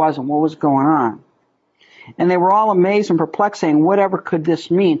Jesus was and what was going on. And they were all amazed and perplexed, saying, whatever could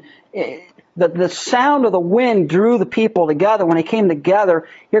this mean? The sound of the wind drew the people together. When they came together,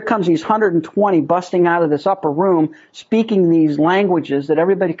 here comes these 120 busting out of this upper room, speaking these languages that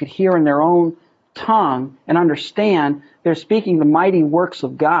everybody could hear in their own tongue and understand. They're speaking the mighty works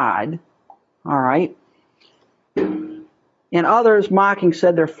of God. All right. And others, mocking,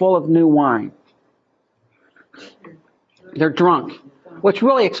 said they're full of new wine. They're drunk. Which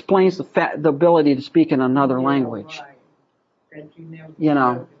really explains the ability to speak in another language.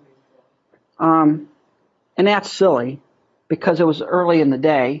 And that's silly because it was early in the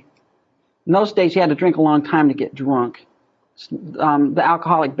day. In those days, you had to drink a long time to get drunk. The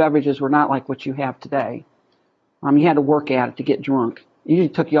alcoholic beverages were not like what you have today. You had to work at it to get drunk. It usually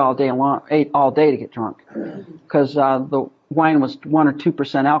took you all day to get drunk because the wine was 1 or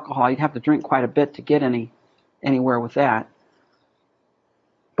 2% alcohol. You'd have to drink quite a bit to get anywhere with that.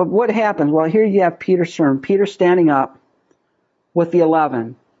 But what happens? Well, here you have Peter's sermon. Peter standing up with the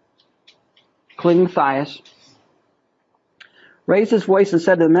 11, including Matthias, raised his voice and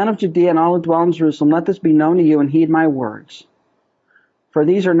said to the men of Judea and all who dwell in Jerusalem, let this be known to you and heed my words. For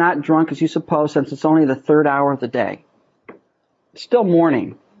these are not drunk as you suppose, since it's only the 3rd hour of the day. It's still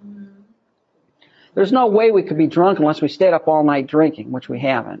morning. There's no way we could be drunk unless we stayed up all night drinking, which we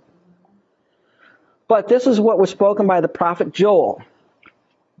haven't. But this is what was spoken by the prophet Joel.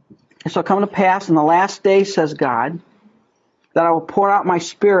 It shall come to pass in the last days, says God, that I will pour out my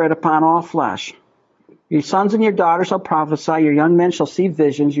spirit upon all flesh. Your sons and your daughters shall prophesy, your young men shall see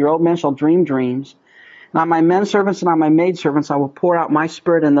visions, your old men shall dream dreams. And on my men servants and on my maid servants I will pour out my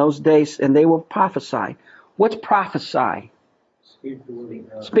spirit in those days, and they will prophesy. What's prophesy? Speak the word of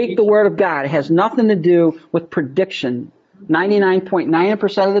God. Speak the word of God. It has nothing to do with prediction.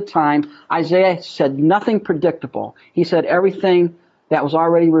 99.9% of the time, Isaiah said nothing predictable. He said everything that was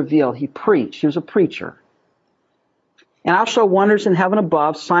already revealed. He preached. He was a preacher. And I'll show wonders in heaven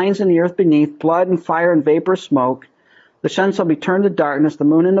above, signs in the earth beneath, blood and fire and vapor of smoke. The sun shall be turned to darkness, the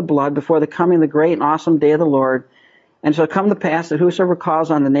moon into blood, before the coming of the great and awesome day of the Lord. And it shall come to pass that whosoever calls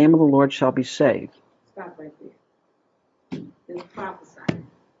on the name of the Lord shall be saved. Stop right there. It's prophesying.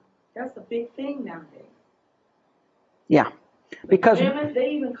 That's a big thing nowadays. Yeah. Because women, they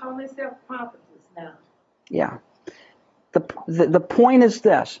even call themselves prophetess now. yeah. The point is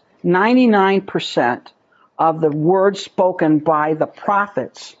this. 99% of the words spoken by the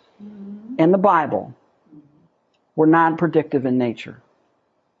prophets in the Bible were non-predictive in nature.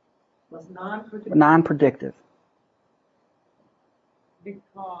 Was non-predictive. Non-predictive.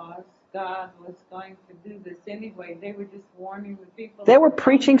 Because God was going to do this anyway. They were just warning the people. They were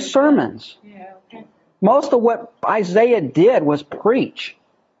preaching sermons. Yeah, okay. Most of what Isaiah did was preach.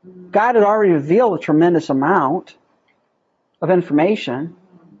 God had already revealed a tremendous amount of information.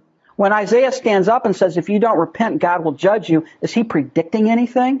 When Isaiah stands up and says, if you don't repent, God will judge you, is he predicting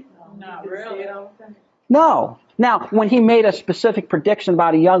anything? Not really. No. Now, when he made a specific prediction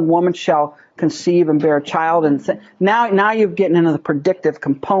about a young woman shall conceive and bear a child, and now you're getting into the predictive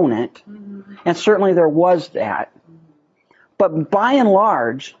component, and certainly there was that. But by and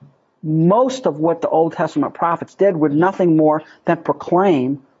large, most of what the Old Testament prophets did was nothing more than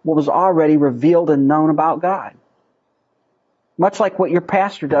proclaim what was already revealed and known about God. Much like what your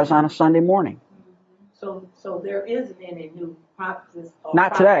pastor does on a Sunday morning. So there isn't any new prophets.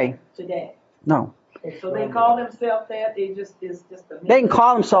 Not today. Today. No. So they call themselves that. It's just a. They can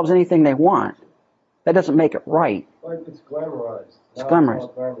call themselves anything they want. That doesn't make it right. Like it's glamorized. It's glamorized. It's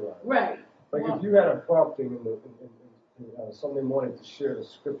all glamorized. Right. Like if you had a prompting in Sunday morning to share the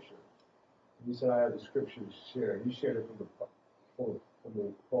scripture, you said I have the scripture to share. You shared it from the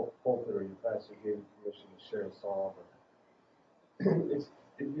pulpit, or your pastor gave you permission to share a song.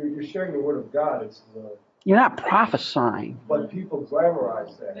 You're sharing the word of God. You're not prophesying. But people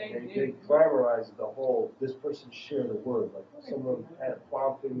glamorize that. They glamorize the whole, this person shared a word. Like someone had a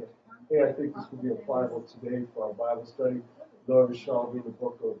prompting, hey, I think this would be applicable today for our Bible study. Lord shall be in the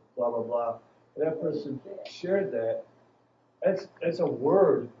book of blah, blah, blah. And that person shared that. It's a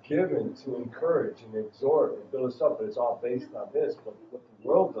word given to encourage and exhort and build us up, but it's all based on this. But what the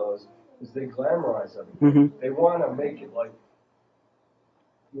world does is they glamorize everything. They want to make it like,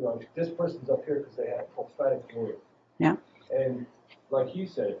 this person's up here because they had a prophetic word. Yeah. And like he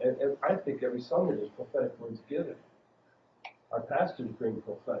said, and I think every Sunday there's prophetic words given. Our pastors bring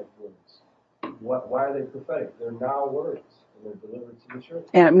prophetic words. Why are they prophetic? They're now words, and they're delivered to the church.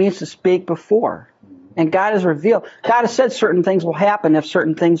 And it means to speak before. And God has revealed. God has said certain things will happen if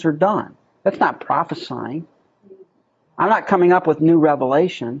certain things are done. That's not prophesying. I'm not coming up with new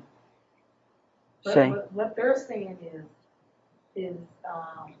revelation. But what they're saying is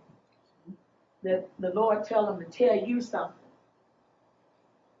that the Lord tell them to tell you something.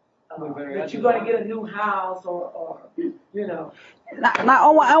 That you're going to get a new house or. Now,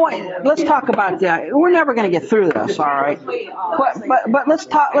 let's talk about that. We're never going to get through this, all right? But let's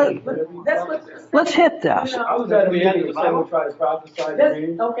talk. Let's hit this. I was at a meeting and someone tried to prophesy to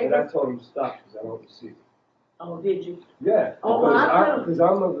me, and I told him to stop because I don't receive it. Oh, did you? Yeah, because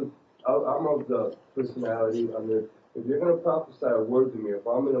I'm of the personality. If you're going to prophesy a word to me, if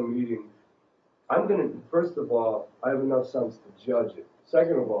I'm in a meeting, I'm going to, first of all, I have enough sense to judge it.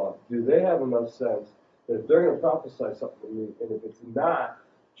 Second of all, do they have enough sense that if they're going to prophesy something to me, and if it's not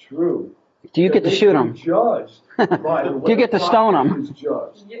true, do you get to shoot them? Judged by the way do you get to stone them?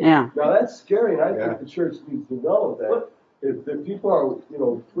 Judged. Yeah. Now that's scary, and I think the church needs to know that if the people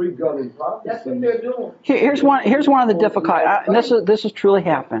are free gunning prophecy, that's what they're doing. Here's one of the difficult. And this has truly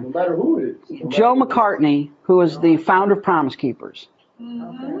happened. No matter who it is. Joe McCartney, who is the founder of Promise Keepers,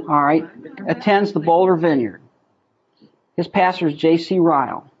 all right, attends the Boulder Vineyard. His pastor is J.C.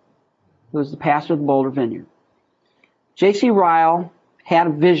 Ryle, who is the pastor of the Boulder Vineyard. J.C. Ryle had a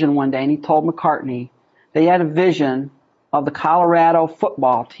vision one day, and he told McCartney they had a vision of the Colorado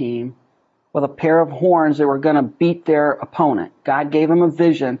football team with a pair of horns that were going to beat their opponent. God gave him a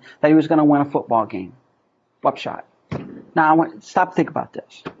vision that he was going to win a football game. Upshot. Now, I want to stop and think about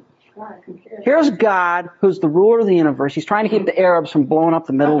this. Here's God, who's the ruler of the universe. He's trying to keep the Arabs from blowing up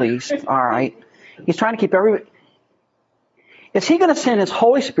the Middle East. All right. He's trying to keep everybody. Is he going to send his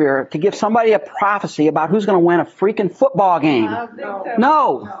Holy Spirit to give somebody a prophecy about who's going to win a freaking football game?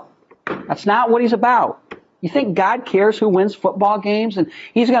 No. That's not what he's about. You think God cares who wins football games? And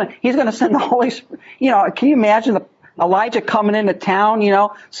he's going to send the Holy Spirit. Can you imagine Elijah coming into town,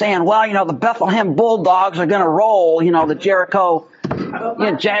 saying, well, the Bethlehem Bulldogs are going to roll, the Jericho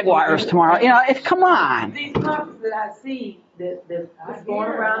Jaguars tomorrow. Come on. These prophets that I see that's going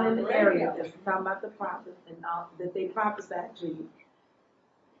around in the area, that's talking about the prophets and all, that they prophesy to you.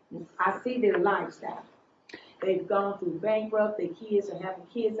 I see their lifestyle. They've gone through bankrupt. Their kids are having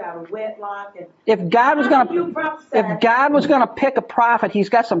kids out of wedlock. And if God was going to pick a prophet, He's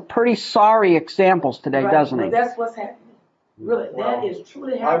got some pretty sorry examples today, right, doesn't He? Well, that's what's happening. Really, that is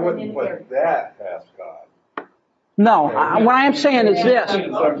truly I happening in wouldn't the area. put that past God. No, what I am saying is this: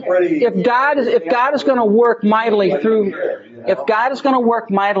 if God is going to work mightily through, if God is going to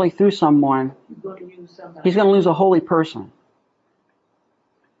work mightily through someone, He's going to lose a holy person.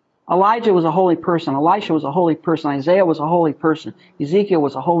 Elijah was a holy person. Elisha was a holy person. Isaiah was a holy person. Ezekiel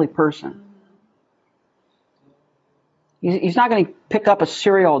was a holy person. He's not going to pick up a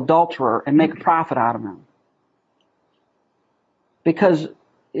serial adulterer and make a prophet out of him. Because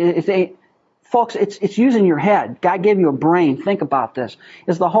folks, it's using your head. God gave you a brain. Think about this.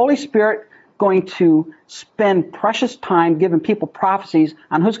 Is the Holy Spirit going to spend precious time giving people prophecies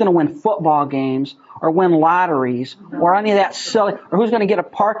on who's going to win football games or win lotteries or any of that silly, or who's going to get a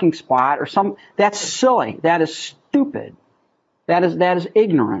parking spot or some? That's silly. That is stupid. That is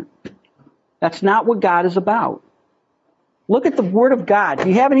ignorant. That's not what God is about. Look at the Word of God. Do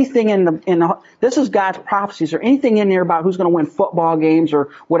you have anything in the this is God's prophecies, or anything in there about who's going to win football games or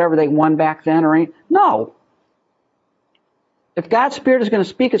whatever they won back then or anything? No. If God's Spirit is going to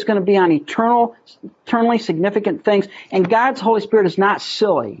speak, it's going to be on eternally significant things. And God's Holy Spirit is not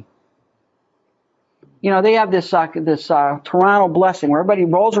silly. They have this Toronto blessing where everybody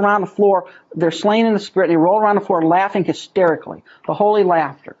rolls around the floor. They're slain in the Spirit, and they roll around the floor laughing hysterically. The holy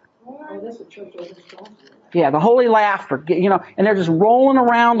laughter. Oh, that's a church over the Yeah, the holy laughter. And they're just rolling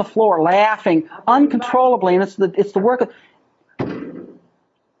around the floor laughing uncontrollably, and it's the work of the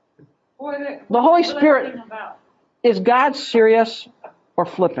Holy Spirit. Is God serious or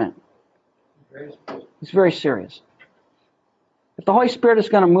flippant? He's very serious. If the Holy Spirit is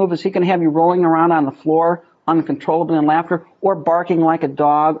going to move, is He going to have you rolling around on the floor uncontrollably in laughter, or barking like a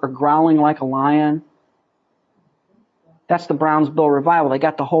dog, or growling like a lion? That's the Brownsville revival. They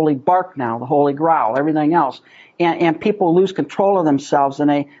got the holy bark now, the holy growl, everything else. And people lose control of themselves, and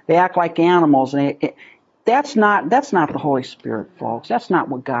they act like animals. And that's not the Holy Spirit, folks. That's not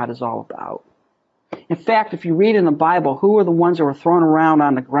what God is all about. In fact, if you read in the Bible, who are the ones that were thrown around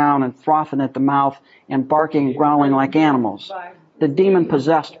on the ground and frothing at the mouth and barking and growling like animals? The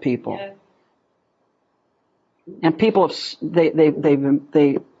demon-possessed people. And people,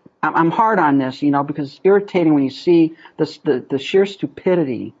 I'm hard on this, because it's irritating when you see the sheer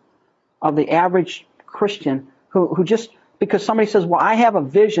stupidity of the average Christian who just, because somebody says, well, I have a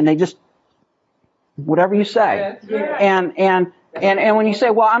vision, they just, whatever you say. And when you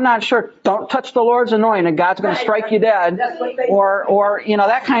say, well, I'm not sure, don't touch the Lord's anointing, God's going to strike you dead, or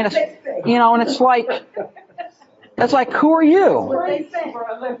that kind of, and it's like, who are you?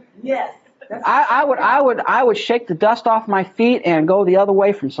 Yes. I would shake the dust off my feet and go the other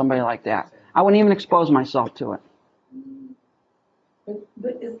way from somebody like that. I wouldn't even expose myself to it.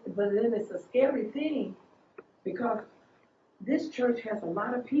 But then it's a scary thing, because this church has a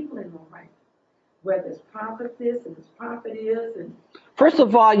lot of people in the right. Whether it's prophet this and it's prophet is, and first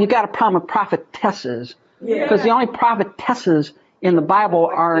of all, you got a problem with prophetesses, because the only prophetesses in the Bible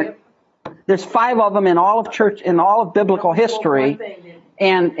are, there's 5 of them in all of church, in all of biblical history,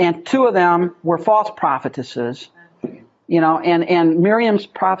 and 2 of them were false prophetesses. And Miriam's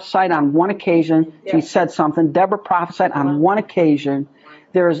prophesied on one occasion. She said something. Deborah prophesied on one occasion.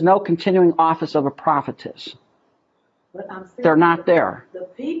 There is no continuing office of a prophetess. But I'm saying they're not there. The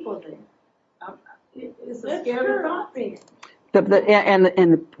people there. It's a scary thought thing.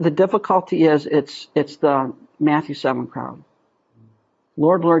 And the difficulty is it's the Matthew 7 crowd.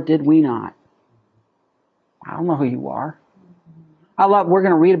 Lord, Lord, did we not? I don't know who you are. We're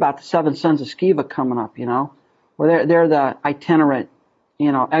going to read about the 7 sons of Sceva coming up, where they're the itinerant,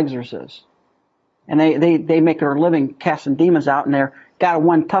 exorcists. And they make their living casting demons out, and they're got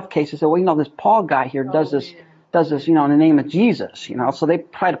one tough case. They say, well, this Paul guy here does this, in the name of Jesus, So they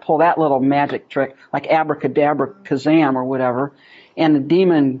try to pull that little magic trick, like abracadabra, kazam, or whatever. And the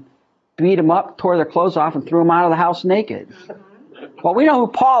demon beat them up, tore their clothes off, and threw them out of the house naked. Well, we know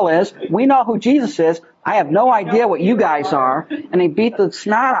who Paul is. We know who Jesus is. I have no idea what you guys are. And they beat the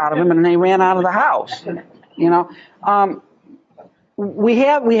snot out of him, and they ran out of the house. We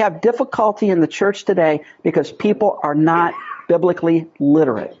have difficulty in the church today because people are not biblically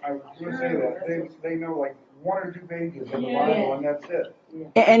literate. I was going to say that. They know, like, one or two pages in the Bible, and that's it.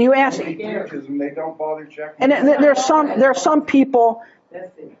 And you ask, He teaches them, they don't bother checking. and there are some people.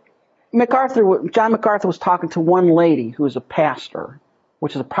 That's it. John MacArthur was talking to one lady who was a pastor,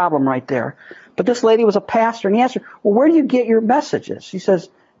 which is a problem right there. But this lady was a pastor, and he asked her, well, where do you get your messages? She says,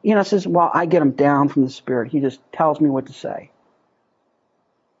 well, I get them down from the Spirit. He just tells me what to say.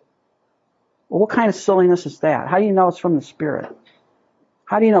 Well, what kind of silliness is that? How do you know it's from the Spirit?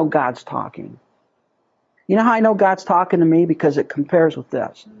 How do you know God's talking? You know how I know God's talking to me? Because it compares with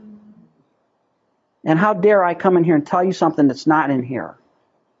this. And how dare I come in here and tell you something that's not in here?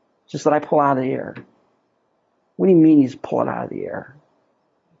 Just that I pull out of the air. What do you mean you just pull it out of the air?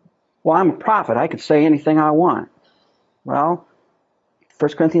 Well, I'm a prophet. I could say anything I want. Well,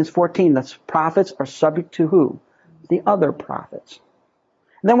 1 Corinthians 14, the prophets are subject to who? The other prophets.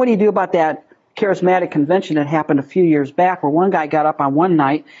 And then what do you do about that charismatic convention that happened a few years back where one guy got up on one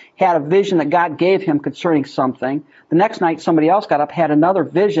night, had a vision that God gave him concerning something. The next night somebody else got up, had another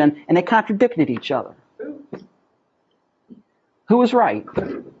vision, and they contradicted each other. Who was right?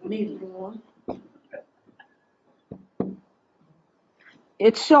 Neither one.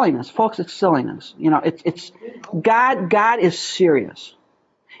 It's silliness, folks. It's silliness. It's God. God is serious,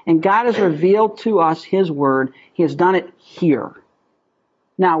 and God has revealed to us His word. He has done it here.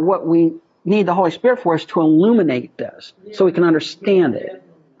 Now, what we need the Holy Spirit for is to illuminate this, so we can understand it.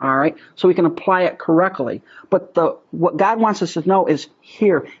 All right, so we can apply it correctly. But what God wants us to know is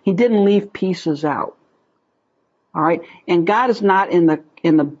here. He didn't leave pieces out. All right, and God is not in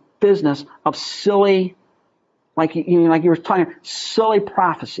the business of silly, like you were talking, silly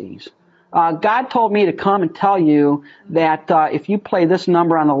prophecies. God told me to come and tell you that if you play this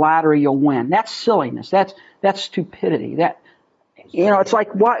number on the lottery, you'll win. That's silliness. That's stupidity. It's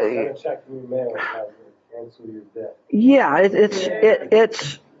like what? Check your mail and cancel your debt. Yeah,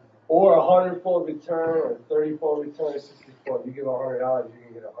 it's. Or 100-fold return, or 30-fold return, 60-fold. You give $100, you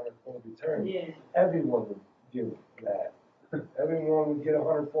can get 100-fold return. Yeah. Everyone would give that. Everyone would get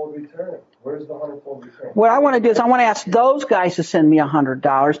 100-fold return. Where's the 100-fold return? What I want to do is I want to ask those guys to send me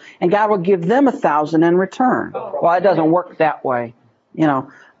 $100, and God will give them 1,000 in return. Well, it doesn't work that way,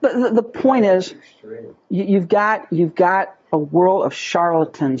 The point is, you've got a world of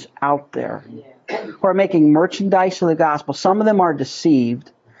charlatans out there who are making merchandise of the gospel. Some of them are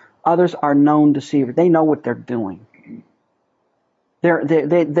deceived. Others are known deceivers. They know what they're doing.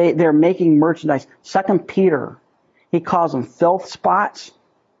 They're making merchandise. 2 Peter, he calls them filth spots.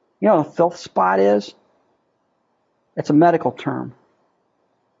 You know what a filth spot is? It's a medical term.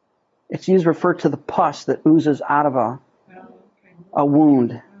 It's used to refer to the pus that oozes out of a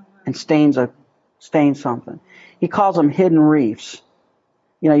wound and stains something. He calls them hidden reefs.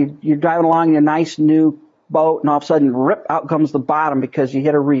 You're driving along in a nice new boat, and all of a sudden, rip, out comes the bottom because you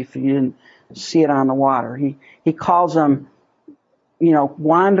hit a reef and you didn't see it on the water. He calls them,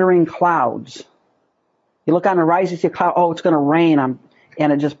 wandering clouds. You look on the horizon, you see a cloud, oh, it's going to rain,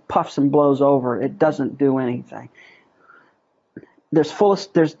 and it just puffs and blows over. It doesn't do anything. There's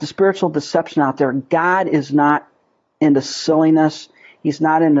the spiritual deception out there. God is not into silliness. He's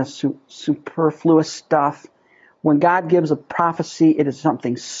not into superfluous stuff. When God gives a prophecy, it is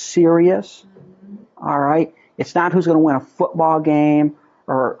something serious. All right? It's not who's going to win a football game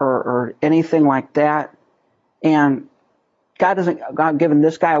or anything like that. And God giving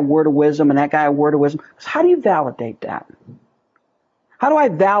this guy a word of wisdom and that guy a word of wisdom. How do you validate that? How do I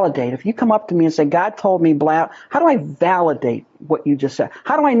validate? If you come up to me and say, God told me blah, how do I validate what you just said?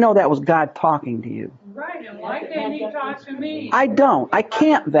 How do I know that was God talking to you? Right, and why can't He talk to me? I don't. I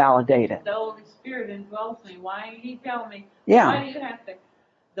can't validate it. The Holy Spirit indwells me. Why didn't He tell me? Yeah. Why do you have to?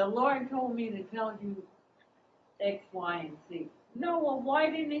 The Lord told me to tell you X, Y, and Z. No, well, why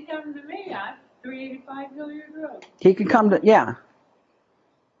didn't He come to me? I'm 385 Hilliard Road. He can come to, yeah.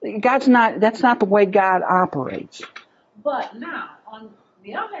 That's not the way God operates. But now, on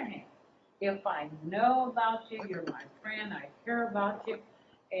the other hand, if I know about you, you're my friend, I care about you,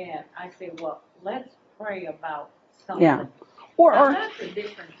 and I say, well, let's pray about something. Yeah.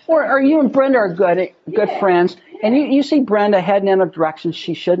 Or you and Brenda are good friends, and you see Brenda heading in a direction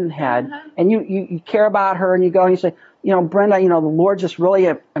she shouldn't head, and you care about her, and you go and you say, Brenda, the Lord just really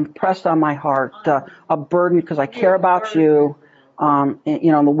impressed on my heart a burden because I care about you. And,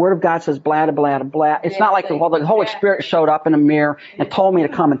 the Word of God says blah, blah, blah, blah. It's not like the Holy Spirit showed up in a mirror and told me to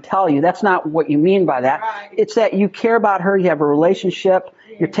come and tell you. That's not what you mean by that. Right. It's that you care about her, you have a relationship,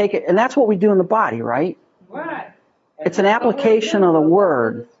 you're taking, and that's what we do in the body, right? Right. It's an application of the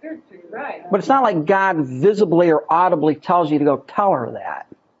Word. Right. But it's not like God visibly or audibly tells you to go tell her that.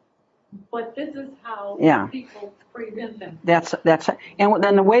 But this is how Yeah. people present them. That's, and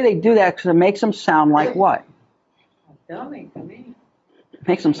then the way they do that, because it makes them sound like what? Dummy to me. It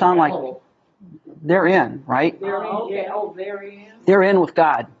makes them sound like they're in, right? Okay, they're in. They're in with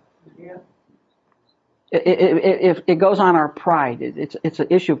God. Yeah. It goes on our pride. It's an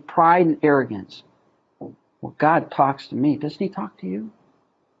issue of pride and arrogance. Well, God talks to me. Doesn't He talk to you?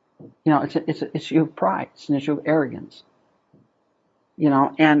 You know, it's an issue of pride. It's an issue of arrogance. You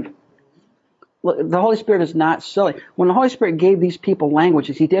know, and look, the Holy Spirit is not silly. When the Holy Spirit gave these people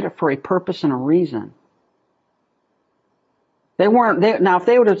languages, He did it for a purpose and a reason. Now, if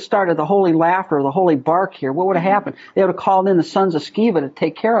they would have started the holy laughter or the holy bark here, what would have happened? They would have called in the sons of Sceva to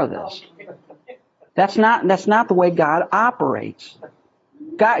take care of this. That's not the way God operates.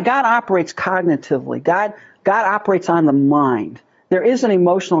 God operates cognitively. God operates on the mind. There is an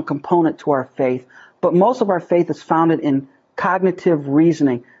emotional component to our faith, but most of our faith is founded in cognitive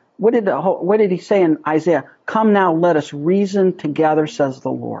reasoning. What did He say in Isaiah? Come now, let us reason together, says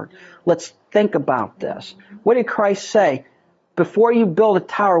the Lord. Let's think about this. What did Christ say? Before you build a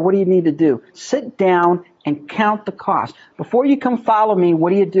tower, what do you need to do? Sit down and count the cost. Before you come follow me,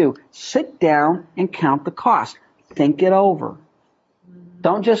 what do? Sit down and count the cost. Think it over.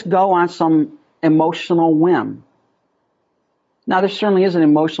 Don't just go on some emotional whim. Now, there certainly is an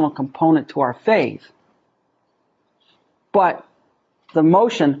emotional component to our faith, but the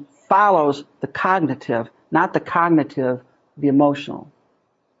emotion follows the cognitive, not the cognitive, the emotional.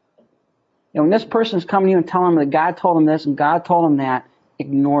 And when this person's coming to you and telling them that God told them this and God told them that,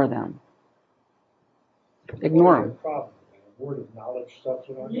 ignore them. Ignore them. Word of knowledge stuff,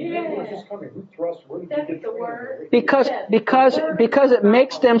 you know. Where's this coming? Who trusts? Where did you get the word? Because it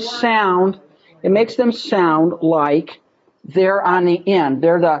makes them sound like they're on the end.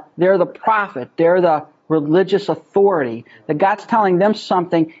 They're the prophet. They're the religious authority. That God's telling them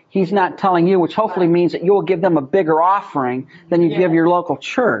something He's not telling you, which hopefully means that you will give them a bigger offering than you give your local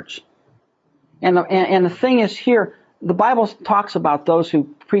church. And the thing is here, the Bible talks about those who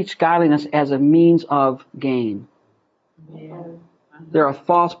preach godliness as a means of gain. Yeah. They're a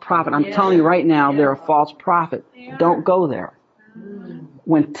false prophet. I'm telling you right now, they're a false prophet. Don't go there.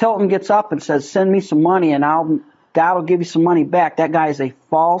 When Tilton gets up and says, send me some money and God will give you some money back, that guy is a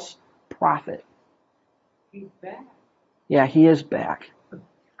false prophet. He's back. Yeah, he is back.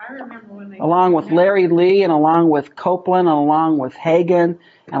 I remember when they Along with Larry Lee and along with Copeland and along with Hagen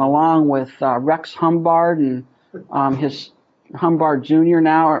and along with Rex Humbard and his Humbard Jr.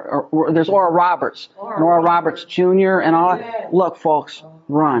 now, or there's Oral Roberts, and Oral Roberts Jr. and all that. Look, folks,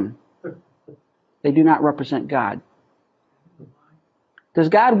 run. They do not represent God. Does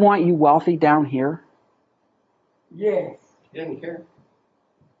God want you wealthy down here? Yes. He didn't care.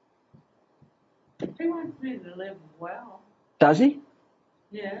 He wants me to live well. Does He?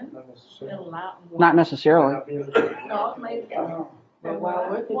 Yeah. Not necessarily. A lot more. Not necessarily. No, maybe. But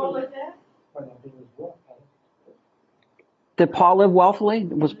what was that? Might not be as well. Did Paul live wealthily?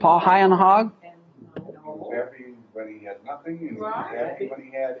 Was Paul high on the hog? He was happy when he had nothing, and he was Right. happy when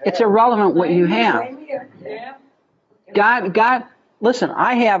he had. It's irrelevant what you have. Same here. Yeah. God, listen,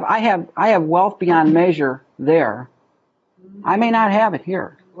 I have wealth beyond measure there. I may not have it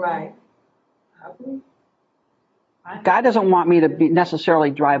here. Right. I agree. God doesn't want me to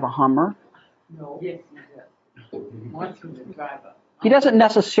necessarily drive a Hummer. No. Yes, he does. He wants me to drive up. He doesn't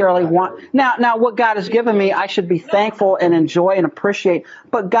necessarily want. Now what God has given me, I should be thankful and enjoy and appreciate.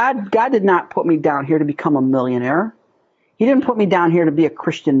 But God did not put me down here to become a millionaire. He didn't put me down here to be a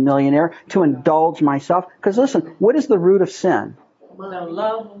Christian millionaire, to indulge myself. Because listen, what is the root of sin? The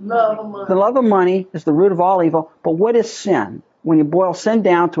love of money. The love of money is the root of all evil. But what is sin? When you boil sin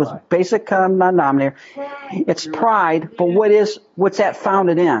down to its basic common denominator, it's pride. But what's that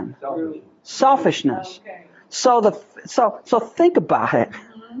founded in? Selfishness. Okay. So think about it.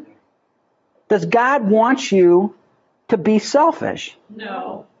 Does God want you to be selfish?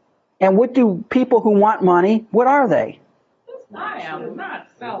 No. And what do people who want money, what are they? I am not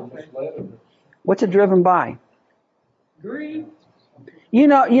selfish. What's it driven by? Greed. You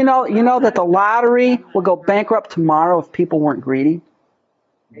know that the lottery will go bankrupt tomorrow if people weren't greedy.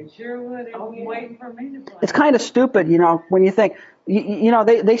 It sure would. It was waiting for me to play. It's kind of stupid, when you think,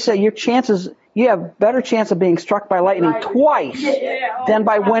 they say you have better chance of being struck by lightning twice than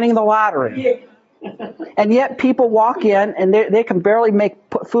by winning the lottery. And yet people walk in and they can barely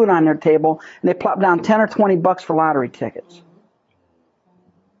put food on their table and they plop down 10 or 20 bucks for lottery tickets.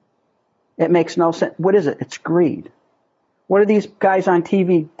 It makes no sense. What is it? It's greed. What are these guys on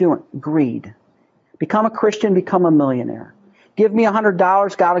TV doing? Greed. Become a Christian, become a millionaire. Give me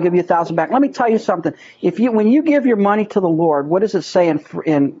 $100, God will give you 1,000 back. Let me tell you something. When you give your money to the Lord, what does it say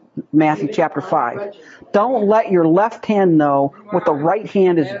in Matthew chapter 5? Don't let your left hand know what the right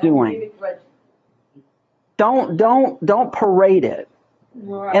hand is doing. Don't parade it.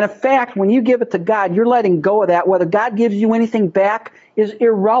 And in fact, when you give it to God, you're letting go of that. Whether God gives you anything back is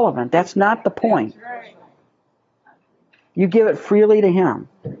irrelevant. That's not the point. You give it freely to Him.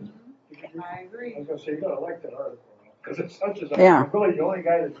 I agree. I was gonna say, you gotta like that article, because it's such as, Yeah. really, the only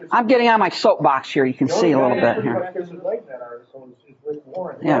guy that gets. I'm getting on my soapbox here. You can see a little bit The only guy here. that pretty much gets it right in that article is Rick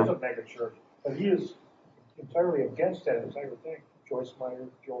Warren, who Yeah. has a mega church, but he is entirely against that entire thing. Joyce Meyer,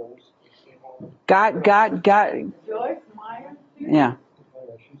 Joel's. God. Joyce Meyer? Yeah.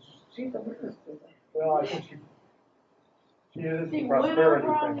 She's a minister. Well, I think she is She the went prosperity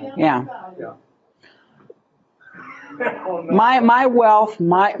around thing. the Yeah. other side.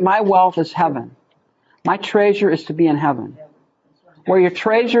 My wealth is heaven. My treasure is to be in heaven. Where your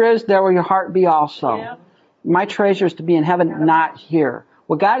treasure is, there will your heart be also. Yeah. My treasure is to be in heaven, not here.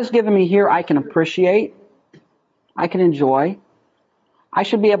 What God has given me here, I can appreciate. I can enjoy. I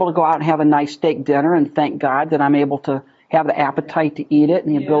should be able to go out and have a nice steak dinner and thank God that I'm able to have the appetite to eat it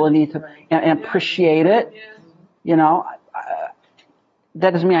and the ability to and appreciate it. You know,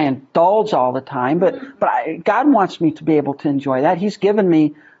 that doesn't mean I indulge all the time, but God wants me to be able to enjoy that. He's given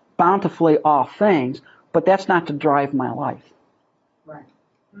me bountifully all things, but that's not to drive my life. Right.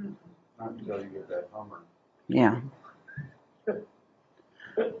 Not until you get that Hummer. Yeah.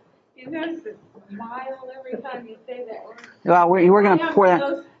 You notice a smile every time you say that word? Well, we're going to pour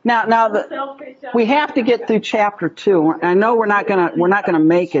that. Now, we have to get through chapter 2. I know we're not gonna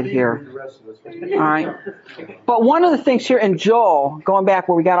make it here. All right. But one of the things here in Joel, going back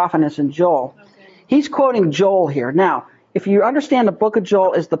where we got off on this in Joel, he's quoting Joel here. Now, if you understand the book of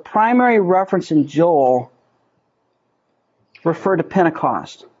Joel is the primary reference in Joel referred to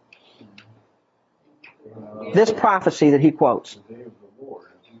Pentecost. This prophecy that he quotes.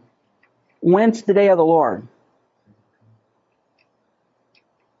 When's the day of the Lord?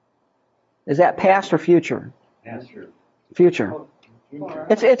 Is that past or future? Future.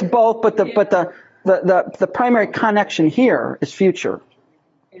 It's both, but the primary connection here is future.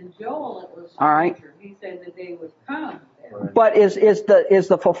 In Joel, it was All right. future. He said the day would come. But is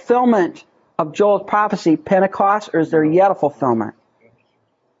the fulfillment of Joel's prophecy Pentecost, or is there yet a fulfillment?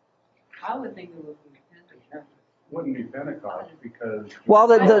 I would think it would be Pentecost. Wouldn't be Pentecost because.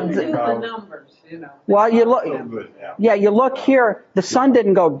 Well, I don't do the numbers, you know. well, you look. So good, yeah. Yeah, you look here. The sun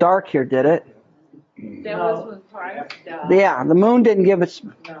didn't go dark here, did it? That was when Christ died. Yeah, the moon didn't give its.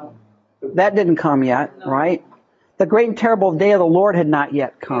 No. That didn't come yet, No. right? The great and terrible day of the Lord had not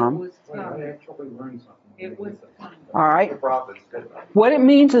yet It come. was I coming. actually learned something. It was coming. All right. The prophets did. What it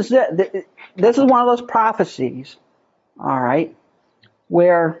means is that this is one of those prophecies, all right,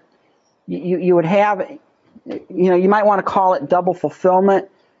 where you would have, you might want to call it double fulfillment.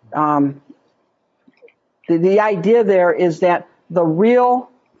 The idea there is that the real,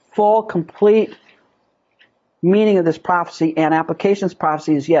 full, complete meaning of this prophecy and application of this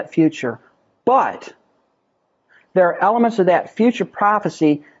prophecy is yet future. But there are elements of that future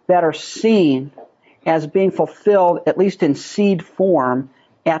prophecy that are seen as being fulfilled, at least in seed form,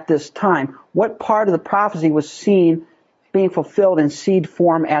 at this time. What part of the prophecy was seen being fulfilled in seed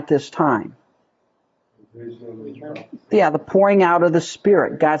form at this time? Yeah, the pouring out of the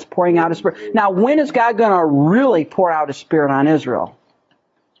Spirit. God's pouring out His Spirit. Now, when is God going to really pour out His Spirit on Israel?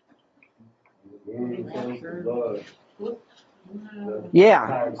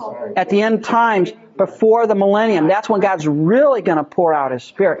 Yeah, at the end times, before the millennium, that's when God's really going to pour out His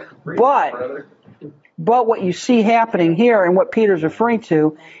Spirit. But what you see happening here, and what Peter's referring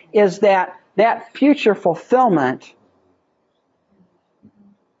to, is that future fulfillment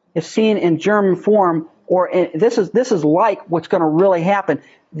is seen in germ form, this is like what's going to really happen.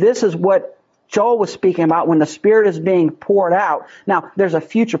 This is what Joel was speaking about when the Spirit is being poured out. Now, there's a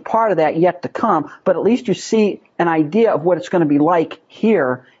future part of that yet to come, but at least you see an idea of what it's going to be like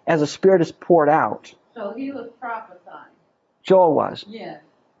here as the Spirit is poured out. So he was prophesying. Joel was. Yes.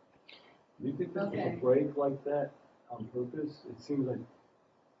 Do you think this was Okay. a break like that on purpose? It seems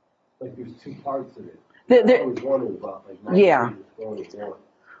like there's two parts of it. I always wondered about Yeah. one.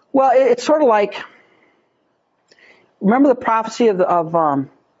 Well, it's sort of like, remember the prophecy of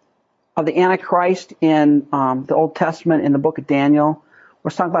the Antichrist in the Old Testament in the book of Daniel? We're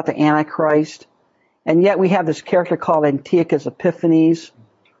talking about the Antichrist, and yet we have this character called Antiochus Epiphanes,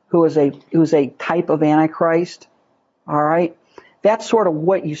 who is a type of Antichrist. All right, that's sort of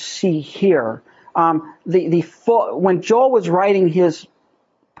what you see here. When Joel was writing his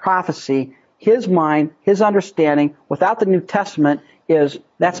prophecy, his mind, his understanding, without the New Testament,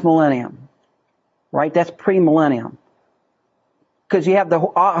 that's millennium. Right? That's pre-millennium. Because you have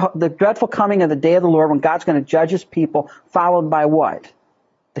the dreadful coming of the day of the Lord when God's going to judge his people, followed by what?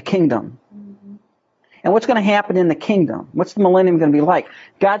 The kingdom. Mm-hmm. And what's going to happen in the kingdom? What's the millennium going to be like?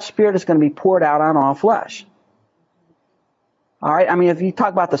 God's Spirit is going to be poured out on all flesh. All right? I mean, if you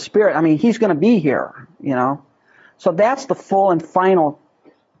talk about the Spirit, I mean, he's going to be here, you know. So that's the full and final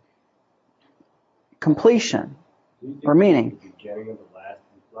completion or meaning. The beginning of the last,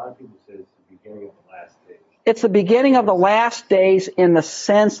 a lot of people say it's the beginning of the last days. It's the beginning of the last days in the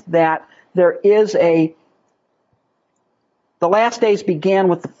sense that there is the last days began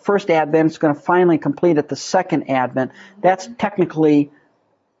with the first advent. It's going to finally complete at the second advent. That's technically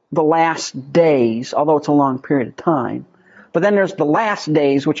the last days, although it's a long period of time. But then there's the last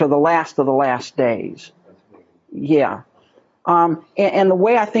days, which are the last of the last days. Yeah. And the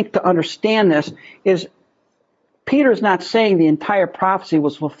way I think to understand this is Peter's not saying the entire prophecy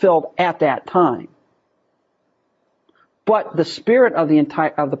was fulfilled at that time. But the spirit of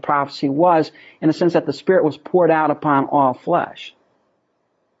the prophecy was, in the sense that the Spirit was poured out upon all flesh.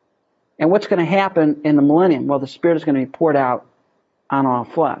 And what's going to happen in the millennium? Well, the Spirit is going to be poured out on all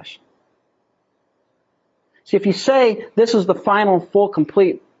flesh. See, if you say this is the final, full,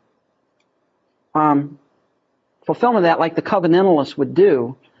 complete fulfillment of that, like the covenantalists would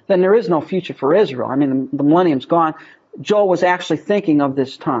do, then there is no future for Israel. I mean, the millennium's gone. Joel was actually thinking of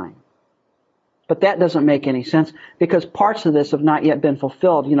this time. But that doesn't make any sense because parts of this have not yet been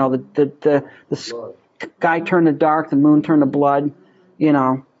fulfilled. You know, the sky turned to dark, the moon turned to blood. You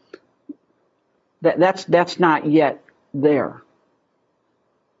know, that's not yet there.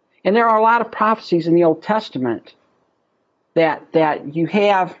 And there are a lot of prophecies in the Old Testament that you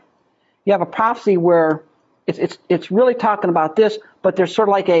have a prophecy where it's really talking about this, but there's sort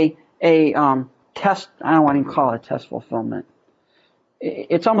of like a test. I don't want to even call it a test fulfillment.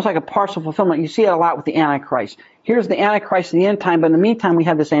 It's almost like a partial fulfillment. You see it a lot with the Antichrist. Here's the Antichrist in the end time, but in the meantime, we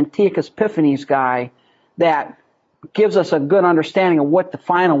have this Antiochus Epiphanes guy that gives us a good understanding of what the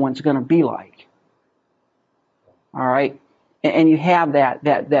final one's going to be like. All right? And you have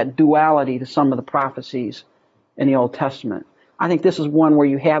that duality to some of the prophecies in the Old Testament. I think this is one where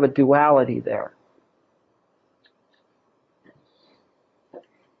you have a duality there.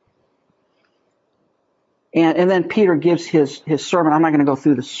 And then Peter gives his sermon. I'm not going to go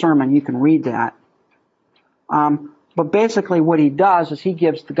through the sermon. You can read that. But basically what he does is he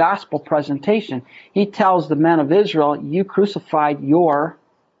gives the gospel presentation. He tells the men of Israel, you crucified your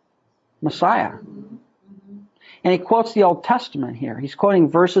Messiah. And he quotes the Old Testament here. He's quoting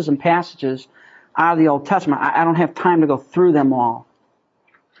verses and passages out of the Old Testament. I don't have time to go through them all.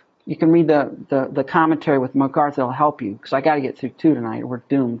 You can read the commentary with MacArthur. It'll help you, because I got to get through 2 tonight or we're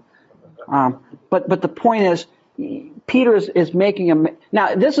doomed. But the point is, Peter is making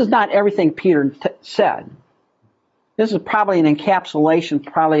now this is not everything Peter said. This is probably an encapsulation,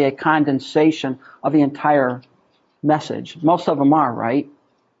 probably a condensation of the entire message. Most of them are, right?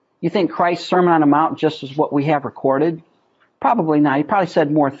 You think Christ's Sermon on the Mount just is what we have recorded? Probably not. He probably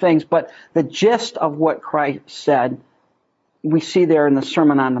said more things, but the gist of what Christ said, we see there in the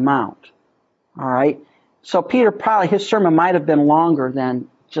Sermon on the Mount. All right? So Peter his sermon might have been longer than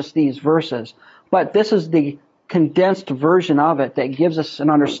just these verses, but this is the condensed version of it that gives us an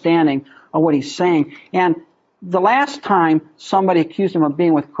understanding of what he's saying. And the last time somebody accused him of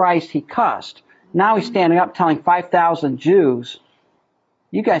being with Christ, he cussed. Now he's standing up telling 5,000 Jews,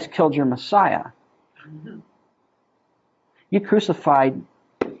 you guys killed your Messiah. You crucified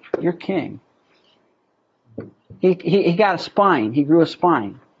your king. He got a spine. He grew a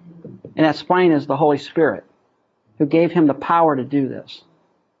spine. And that spine is the Holy Spirit, who gave him the power to do this.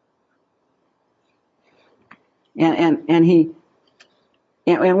 And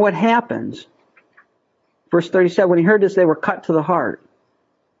what happens? Verse 37, when he heard this, they were cut to the heart.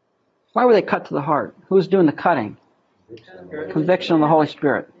 Why were they cut to the heart? Who was doing the cutting? Conviction of the Holy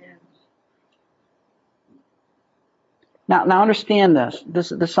Spirit. Now understand this.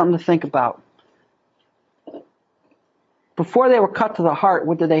 This is something to think about. Before they were cut to the heart,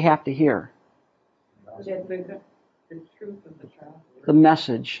 what did they have to hear? The truth of the gospel. The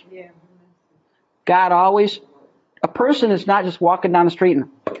message. Yeah. God always, a person is not just walking down the street and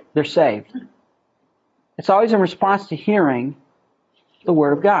they're saved. It's always in response to hearing the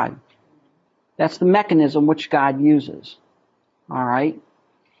Word of God. That's the mechanism which God uses. All right?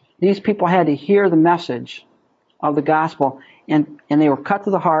 These people had to hear the message of the gospel, and they were cut to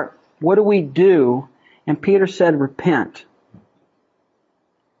the heart. What do we do? And Peter said, repent.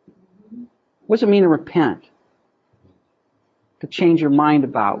 What does it mean to repent? To change your mind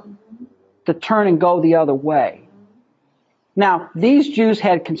about. to turn and go the other way. Now, these Jews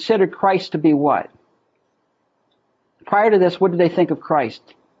had considered Christ to be what? Prior to this, what did they think of Christ?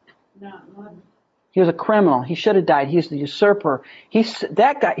 Not much. He was a criminal. He should have died. He was the usurper. He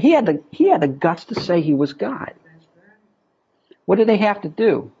had the guts to say he was God. What did they have to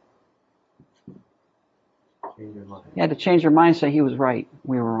do? They had to change their mind and say he was right.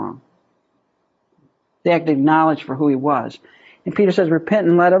 We were wrong. They had to acknowledge for who he was. And Peter says, repent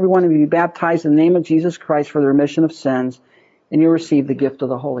and let every one of you be baptized in the name of Jesus Christ for the remission of sins, and you'll receive the gift of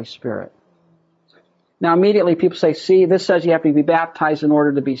the Holy Spirit. Now immediately people say, see, this says you have to be baptized in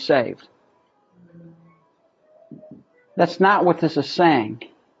order to be saved. That's not what this is saying.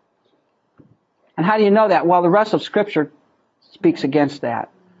 And how do you know that? Well, the rest of Scripture speaks against that.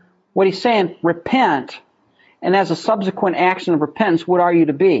 What he's saying, repent, and as a subsequent action of repentance, what are you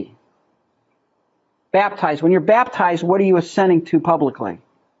to be? Baptized. When you're baptized, what are you ascending to publicly?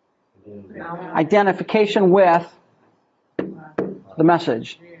 Identification with the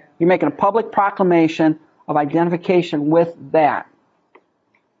message. You're making a public proclamation of identification with that.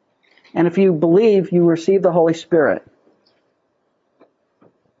 And if you believe, you receive the Holy Spirit.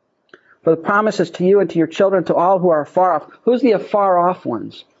 For the promise is to you and to your children, to all who are afar off. Who's the afar off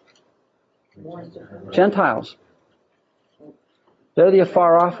ones? Gentiles. They're the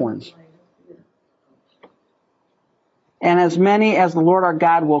afar off ones. And as many as the Lord our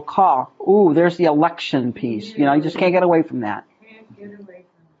God will call. Ooh, there's the election piece. You know, you just can't get away from that.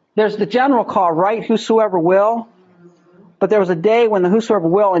 There's the general call, right? Whosoever will. But there was a day when the whosoever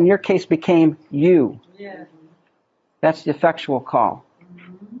will, in your case, became you. That's the effectual call.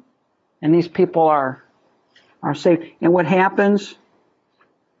 And these people are saved. And what happens?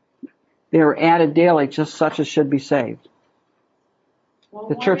 They are added daily, just such as should be saved. Well,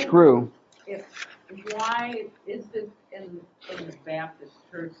 the church grew. Why is it in the Baptist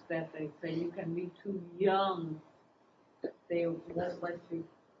church that they say you can be too young? They won't let you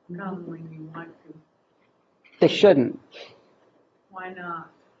come when you want to. They shouldn't. Why not?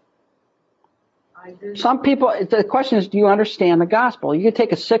 Some people, the question is, do you understand the gospel? You could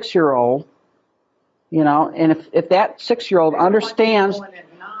take a 6-year-old, you know, and if that 6-year-old understands,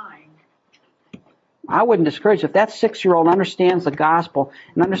 I wouldn't discourage. If that 6-year-old understands the gospel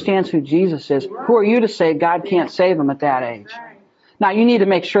and understands who Jesus is, who are you to say God can't save them at that age? Now, you need to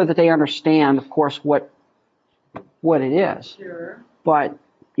make sure that they understand, of course, what it is. Sure. But,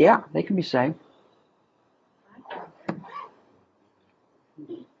 yeah, they can be saved.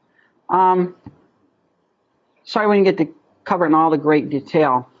 Sorry we didn't get to cover it in all the great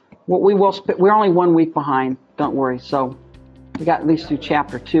detail. We're only 1 week behind, don't worry. So we got at least through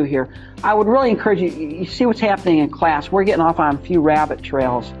chapter 2 here. I would really encourage you, you see what's happening in class. We're getting off on a few rabbit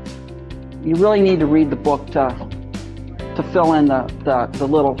trails. You really need to read the book to fill in the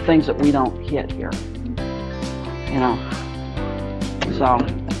little things that we don't hit here. You know. So,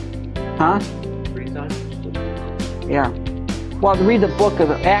 huh? 3 times? Yeah. Well, to read the book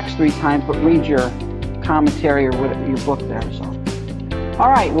of Acts 3 times, but read your commentary or whatever, your book there. So, all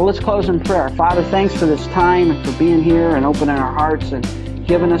right. Well, let's close in prayer. Father, thanks for this time and for being here and opening our hearts and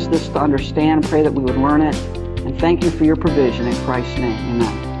giving us this to understand. Pray that we would learn it. And thank you for your provision in Christ's name.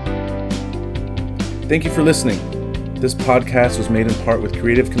 Amen. Thank you for listening. This podcast was made in part with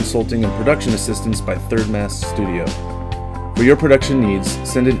creative consulting and production assistance by Third Mass Studio. For your production needs,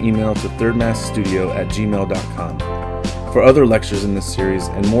 send an email to thirdmassstudio@gmail.com. For other lectures in this series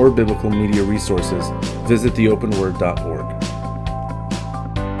and more biblical media resources, visit theopenword.org.